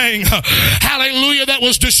everything, hallelujah, that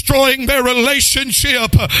was destroying their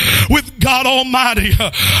relationship with God Almighty.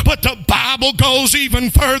 But the Bible goes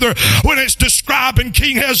even further when it's describing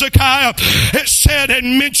King Hezekiah. It said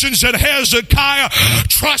and mentions that Hezekiah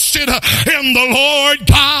trusted in the Lord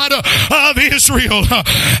God of Israel.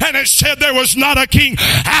 And it said there was not a king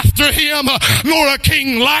after him nor a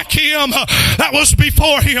king like him that was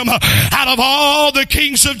before him out of all the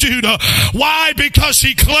kings of Judah. Why? Because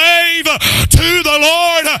he clave to the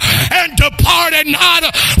Lord and departed not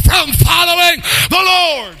from following the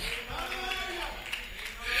Lord.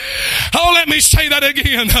 Oh, let me say that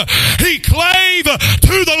again. He clave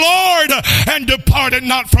to the Lord and departed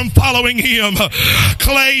not from following him.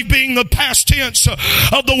 Clave being the past tense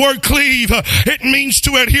of the word cleave. It means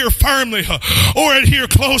to adhere firmly or adhere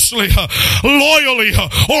closely, loyally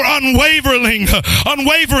or unwaveringly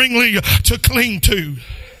to cling to.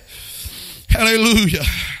 Hallelujah.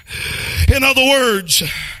 In other words,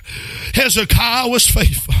 Hezekiah was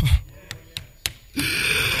faithful.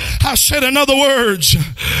 I said, in other words,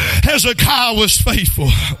 Hezekiah was faithful.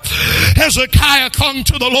 Hezekiah clung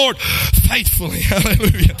to the Lord faithfully.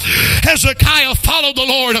 Hallelujah. Hezekiah followed the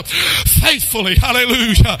Lord faithfully.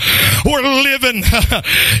 Hallelujah. We're living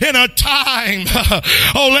in a time.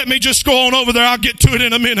 Oh, let me just go on over there. I'll get to it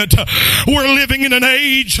in a minute. We're living in an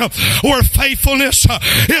age where faithfulness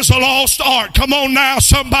is a lost art. Come on now,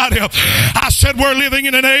 somebody. I said we're living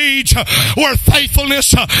in an age where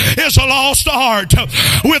faithfulness is a lost art.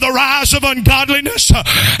 With a rise of ungodliness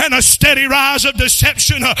and a steady rise of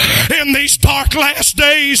deception in these dark last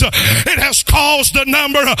days, it has caused the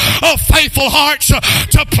number of faithful hearts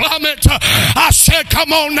to plummet. I said,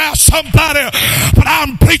 come on now, somebody. But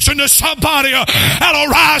I'm preaching to somebody that'll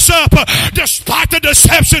rise up despite the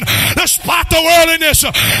deception, despite the worldliness.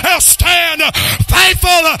 They'll stand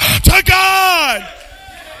faithful to God.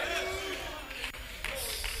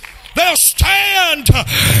 They'll stand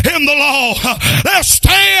in the law. They'll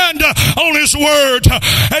stand on His word.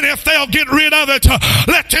 And if they'll get rid of it,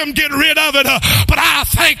 let them get rid of it. But I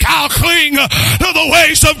think I'll cling to the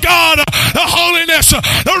ways of God, the holiness,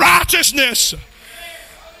 the righteousness.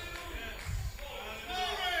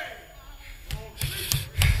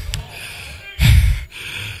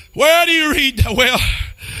 Where do you read that? Well,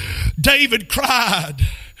 David cried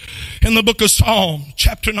in the book of Psalm,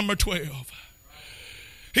 chapter number 12.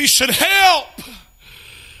 He said, help,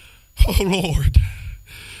 O Lord,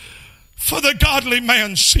 for the godly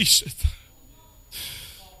man ceaseth.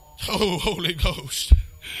 Oh, Holy Ghost.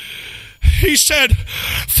 He said,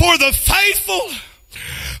 for the faithful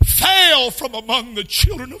fail from among the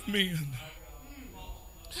children of men.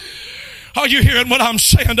 Are you hearing what I'm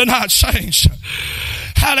saying tonight, saints?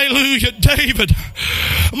 Hallelujah. David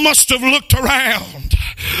must have looked around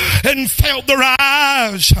and felt the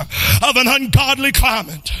rise of an ungodly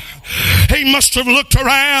climate. He must have looked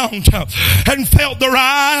around and felt the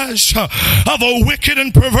rise of a wicked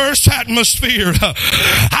and perverse atmosphere.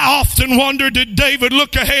 I often wonder, did David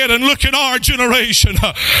look ahead and look at our generation?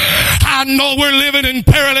 I know we're living in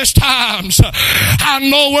perilous times. I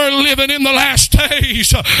know we're living in the last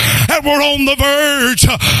days, and we're on the verge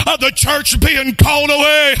of the church being called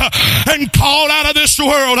away and called out of this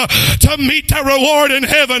world to meet their reward in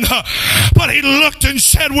heaven. But he looked and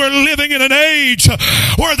said, we're living in an age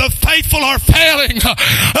where the faithful are failing. I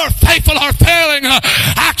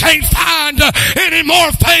can't find any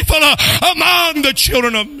more faithful among the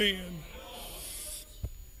children of men.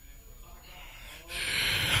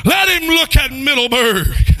 Let him look at Middleburg.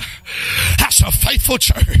 That's a faithful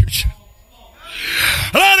church.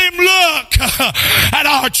 Let him look at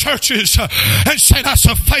our churches and say, that's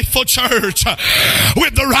a faithful church.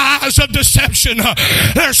 With the rise of deception,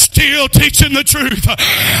 they're still teaching the truth.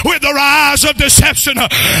 With the rise of deception,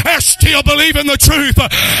 they're still believing the truth.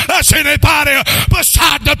 That's anybody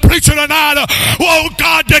beside the preacher tonight. Want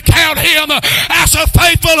God to count him as a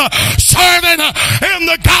faithful servant in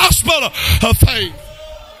the gospel of faith.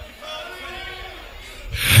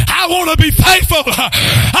 I want to be faithful.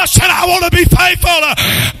 I said I want to be faithful.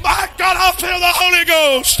 My God, I feel the Holy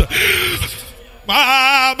Ghost.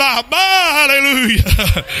 My, hallelujah.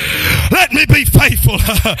 Let me be faithful.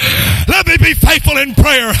 Let me be faithful in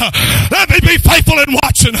prayer. Let me be faithful in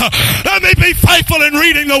watching. Let me be faithful in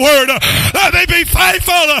reading the Word. Let me be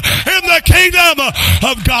faithful in the kingdom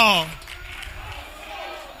of God.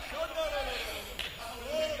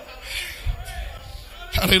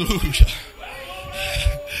 Hallelujah.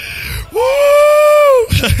 Woo!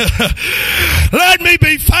 Let me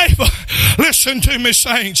be faithful. Listen to me,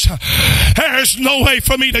 saints. There's no way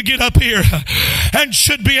for me to get up here and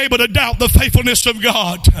should be able to doubt the faithfulness of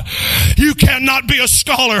God. You cannot be a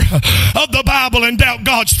scholar of the Bible and doubt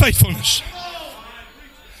God's faithfulness.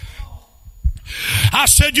 I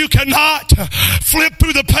said you cannot flip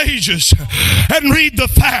through the pages and read the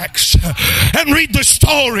facts and read the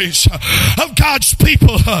stories of God's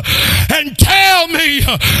people and tell me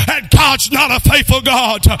that God's not a faithful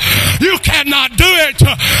God. You cannot do it.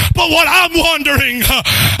 But what I'm wondering,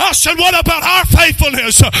 I said, what about our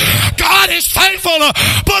faithfulness? God is faithful,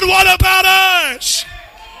 but what about us?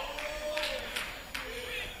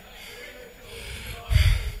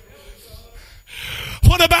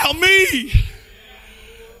 What about me?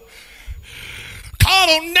 God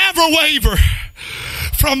will never waver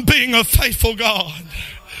from being a faithful God.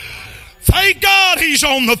 Thank God He's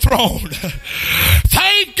on the throne.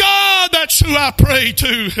 Thank God that's who I pray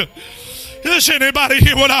to. Does anybody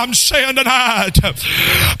hear what I'm saying tonight?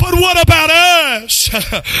 But what about us?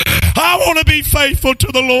 I want to be faithful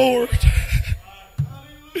to the Lord.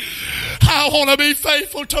 I want to be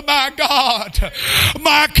faithful to my God,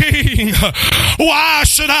 my King. Why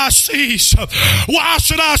should I cease? Why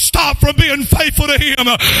should I stop from being faithful to Him?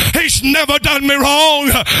 He's never done me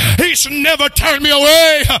wrong. He's never turned me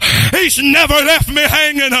away. He's never left me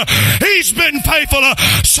hanging. He's been faithful.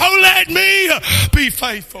 So let me be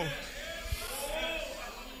faithful.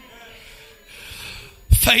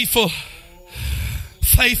 Faithful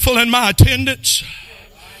in my attendance.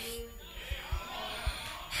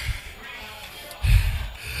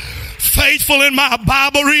 Faithful in my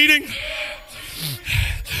Bible reading.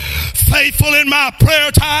 Faithful in my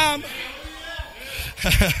prayer time.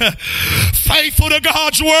 Faithful to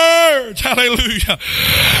God's Word. Hallelujah.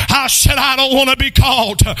 I said I don't want to be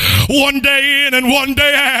called one day in and one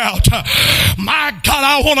day out. My God,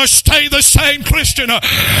 I want to stay the same Christian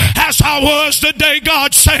as I was the day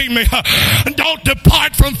God saved me. Don't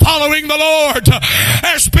depart from following the Lord.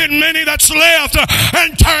 There's been many that's left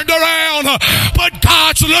and turned around, but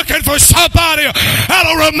God's looking for somebody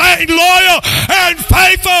that'll remain loyal and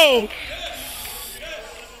faithful.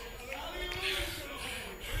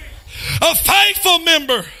 A faithful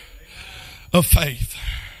member of faith.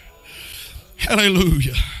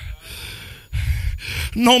 Hallelujah.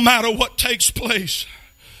 No matter what takes place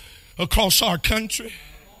across our country,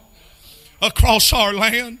 across our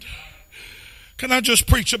land. Can I just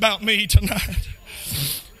preach about me tonight?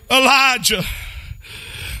 Elijah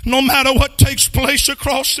No matter what takes place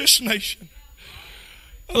across this nation,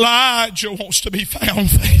 Elijah wants to be found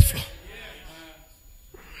faithful.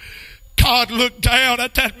 God looked down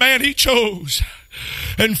at that man he chose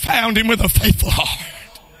and found him with a faithful heart.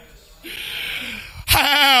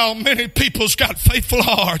 How many people's got faithful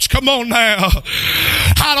hearts? Come on now.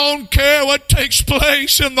 I don't care what takes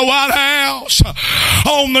place in the White House,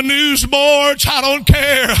 on the news boards. I don't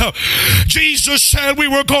care. Jesus said we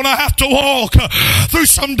were going to have to walk through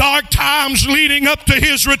some dark times leading up to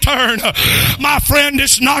His return. My friend,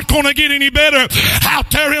 it's not going to get any better out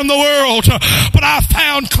there in the world. But I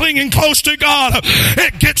found clinging close to God,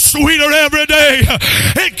 it gets sweeter every day.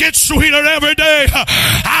 It gets sweeter every day.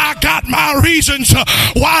 I got my reasons why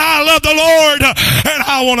I love the Lord, and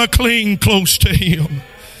I want to cling close to Him.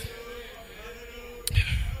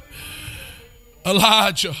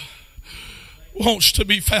 Elijah wants to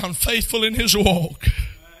be found faithful in his walk.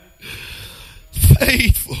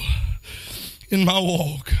 Faithful in my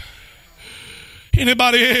walk.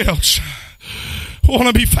 Anybody else want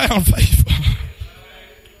to be found faithful?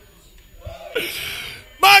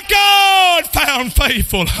 My God found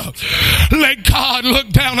faithful. Let God look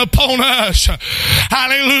down upon us.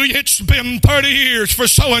 Hallelujah. It's been 30 years for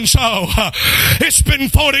so-and-so. It's been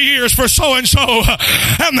 40 years for so-and-so.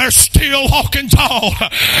 And they're still walking tall.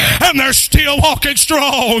 And they're still walking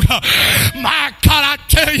strong. My God, I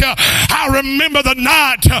tell you, I remember the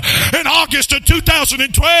night in August of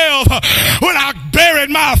 2012 when I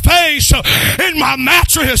buried my face in my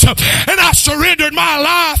mattress and I surrendered my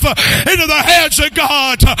life into the hands of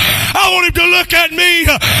God. I want Him to look at me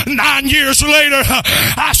 9 years later.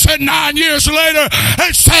 I said 9 years later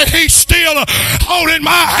and say He's still holding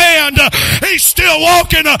my hand. He's still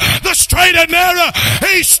walking the straight and narrow.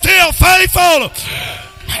 He's still faithful.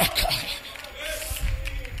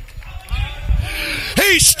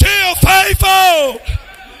 He's still faithful.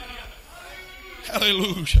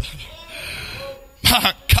 Hallelujah.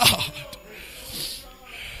 My God.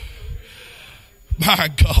 My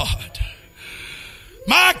God.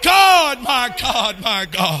 My God, my God, my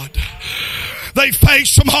God. They face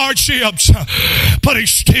some hardships, but He's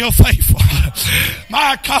still faithful.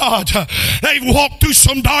 My God, they've walked through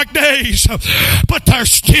some dark days, but they're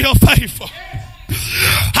still faithful.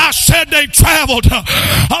 I said they've traveled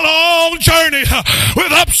a long journey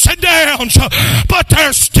with ups and downs, but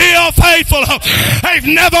they're still faithful. They've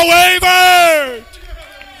never wavered.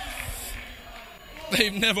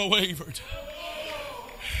 They've never wavered.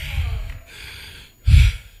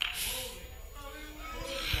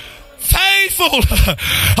 Faithful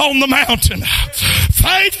on the mountain,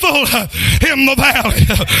 faithful in the valley,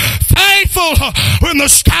 faithful when the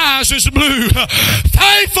skies is blue,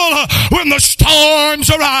 faithful when the storms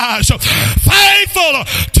arise, faithful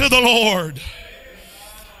to the Lord.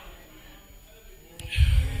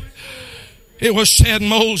 It was said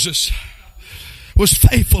Moses was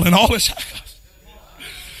faithful in all his house.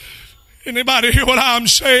 Anybody hear what I'm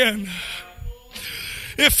saying?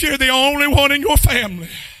 If you're the only one in your family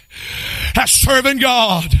that's serving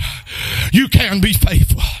God, you can be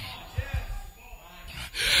faithful.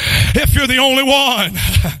 If you're the only one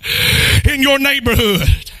in your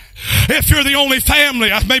neighborhood, if you're the only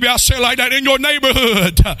family, maybe I'll say it like that, in your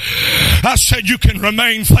neighborhood, I said you can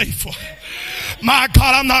remain faithful. My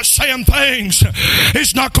God, I'm not saying things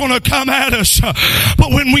is not going to come at us,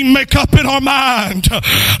 but when we make up in our mind,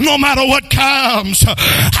 no matter what comes,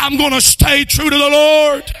 I'm going to stay true to the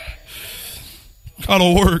Lord. God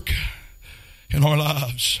will work in our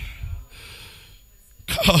lives.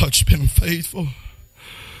 God's been faithful.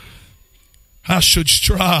 I should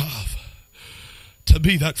strive to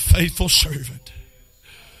be that faithful servant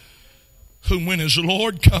whom when his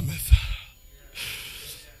Lord cometh,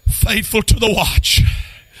 faithful to the watch.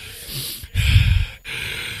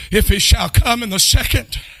 If he shall come in the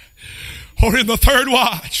second or in the third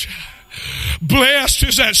watch, blessed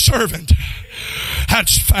is that servant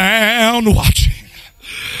that's found watching,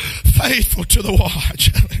 faithful to the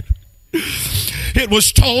watch. It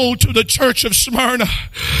was told to the church of Smyrna,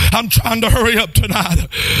 I'm trying to hurry up tonight.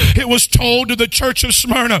 It was told to the church of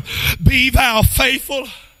Smyrna, be thou faithful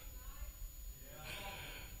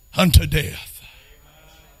unto death.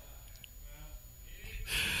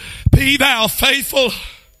 Be thou faithful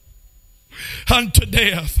unto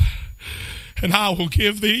death, and I will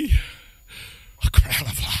give thee a crown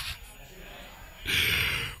of life.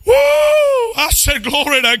 Woo! I said,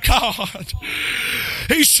 glory to God.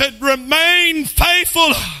 He said, remain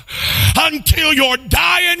faithful until your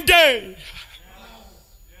dying day.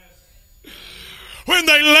 When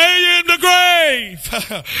they lay you in the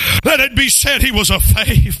grave, let it be said he was a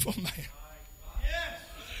faithful man.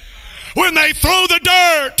 when they throw the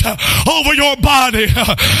dirt over your body,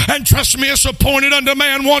 and trust me, it's appointed unto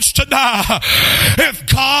man once to die. If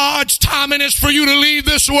God's timing is for you to leave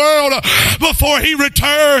this world before He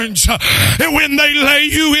returns, and when they lay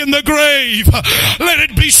you in the grave, let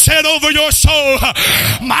it be said over your soul,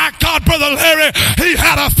 my God, Brother Larry, he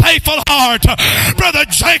had a faithful heart. Brother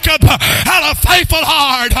Jacob had a faithful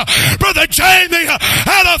heart. Brother Jamie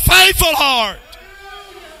had a faithful heart.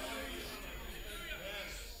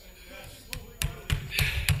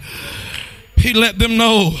 He let them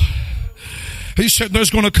know. He said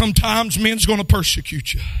there's going to come times men's going to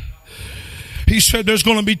persecute you. He said there's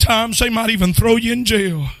going to be times they might even throw you in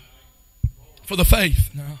jail for the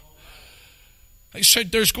faith. Now, he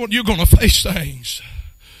said you're going to face things.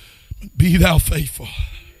 Be thou faithful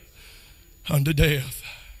unto death.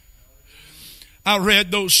 I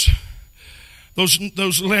read those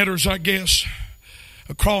letters, I guess,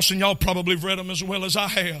 across, and y'all probably have read them as well as I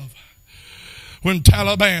have. When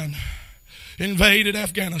Taliban invaded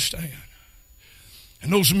Afghanistan,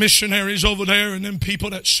 and those missionaries over there, and them people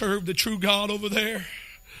that served the true God over there,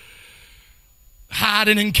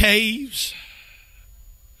 hiding in caves,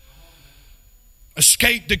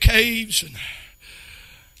 escaped the caves.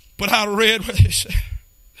 But I read what they said.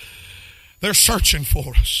 They're searching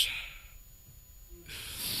for us.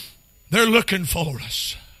 They're looking for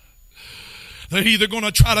us. They're either going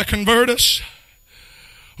to try to convert us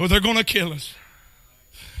or they're going to kill us.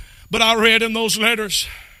 But I read in those letters,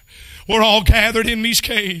 we're all gathered in these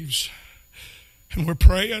caves and we're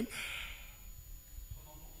praying.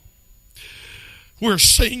 We're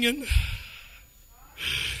singing.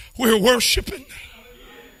 We're worshiping.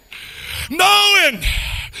 Knowing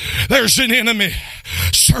there's an enemy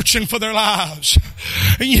searching for their lives,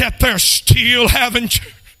 and yet they're still having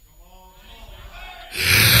church.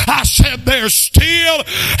 I said they're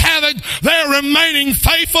remaining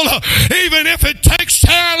faithful even if it takes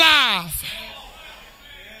their life.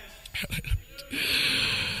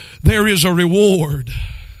 There is a reward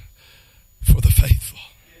for the faithful.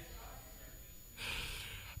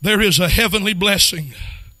 There is a heavenly blessing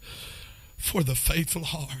for the faithful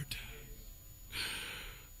heart.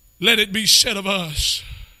 Let it be said of us,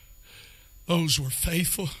 those were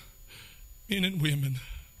faithful men and women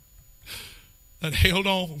that held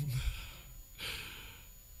on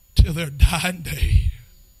till their dying day.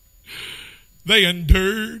 They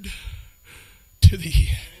endured to the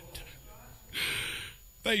end.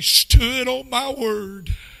 They stood on my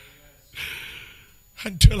word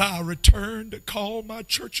until I returned to call my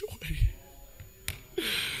church away.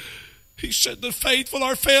 He said, the faithful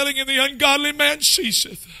are failing and the ungodly man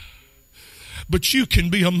ceaseth. But you can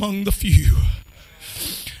be among the few.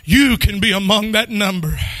 You can be among that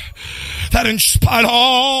number that in spite of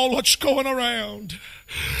all what's going around,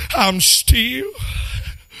 I'm still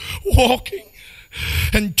walking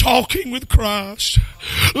and talking with Christ.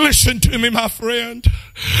 Listen to me, my friend.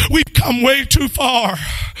 We've come way too far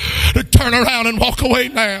to turn around and walk away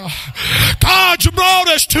now. God's brought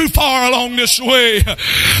us too far along this way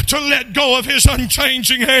to let go of His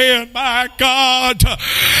unchanging hand. My God,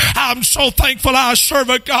 I'm so thankful I serve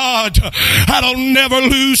a God that'll never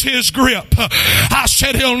lose His grip. I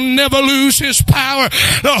said He'll never lose His power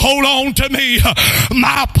to hold on to me.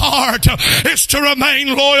 My part is to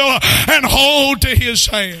remain loyal and hold to His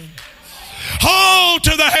hand. Hold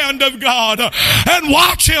to the hand of God and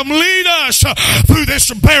watch Him lead us through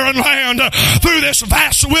this barren land, through this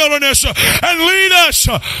vast wilderness, and lead us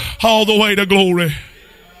all the way to glory.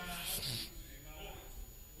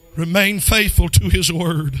 Remain faithful to His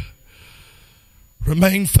word.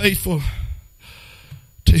 Remain faithful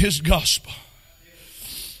to His gospel.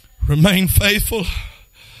 Remain faithful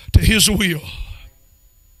to His will.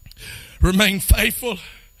 Remain faithful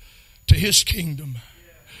to His kingdom.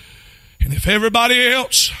 And if everybody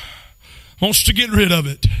else wants to get rid of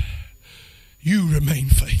it, you remain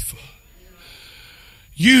faithful.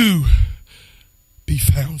 You be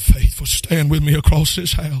found faithful. Stand with me across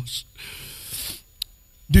this house.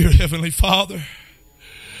 Dear Heavenly Father,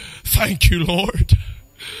 thank you, Lord,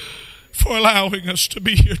 for allowing us to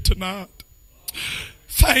be here tonight.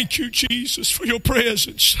 Thank you, Jesus, for your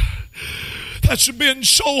presence. That's been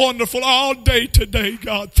so wonderful all day today,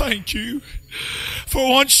 God. Thank you for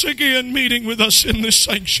once again meeting with us in this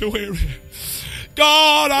sanctuary.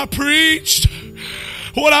 God, I preached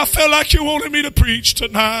what I felt like you wanted me to preach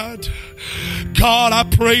tonight. God, I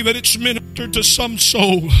pray that it's ministered to some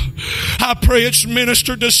soul. I pray it's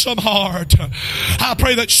ministered to some heart. I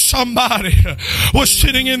pray that somebody was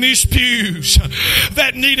sitting in these pews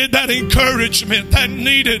that needed that encouragement, that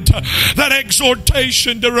needed that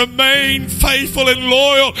exhortation to remain faithful and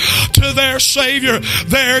loyal to their Savior,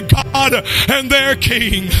 their God, and their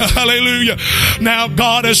King. Hallelujah. Now,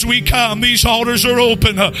 God, as we come, these altars are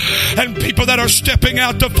open, and people that are stepping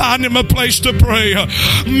out to find Him a place to pray,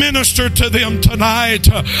 minister to them tonight.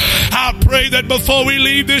 I pray that before we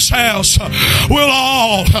leave this house, we'll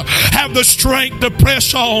all have the strength to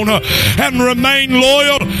press on and remain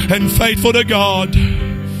loyal and faithful to God.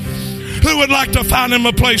 Who would like to find Him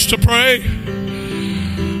a place to pray?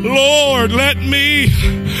 Lord, let me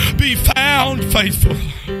be found faithful.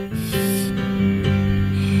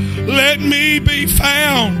 Let me be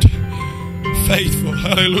found faithful.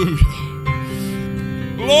 Hallelujah.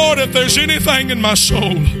 Lord, if there's anything in my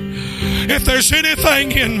soul, if there's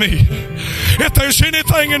anything in me, if there's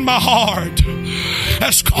anything in my heart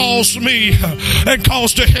that's caused me and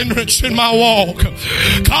caused a hindrance in my walk,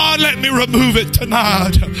 God, let me remove it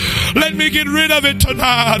tonight. Let me get rid of it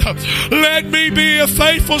tonight. Let me be a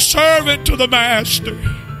faithful servant to the Master.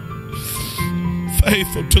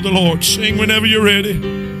 Faithful to the Lord. Sing whenever you're ready.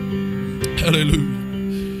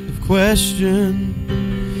 Hallelujah.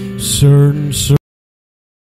 Question certain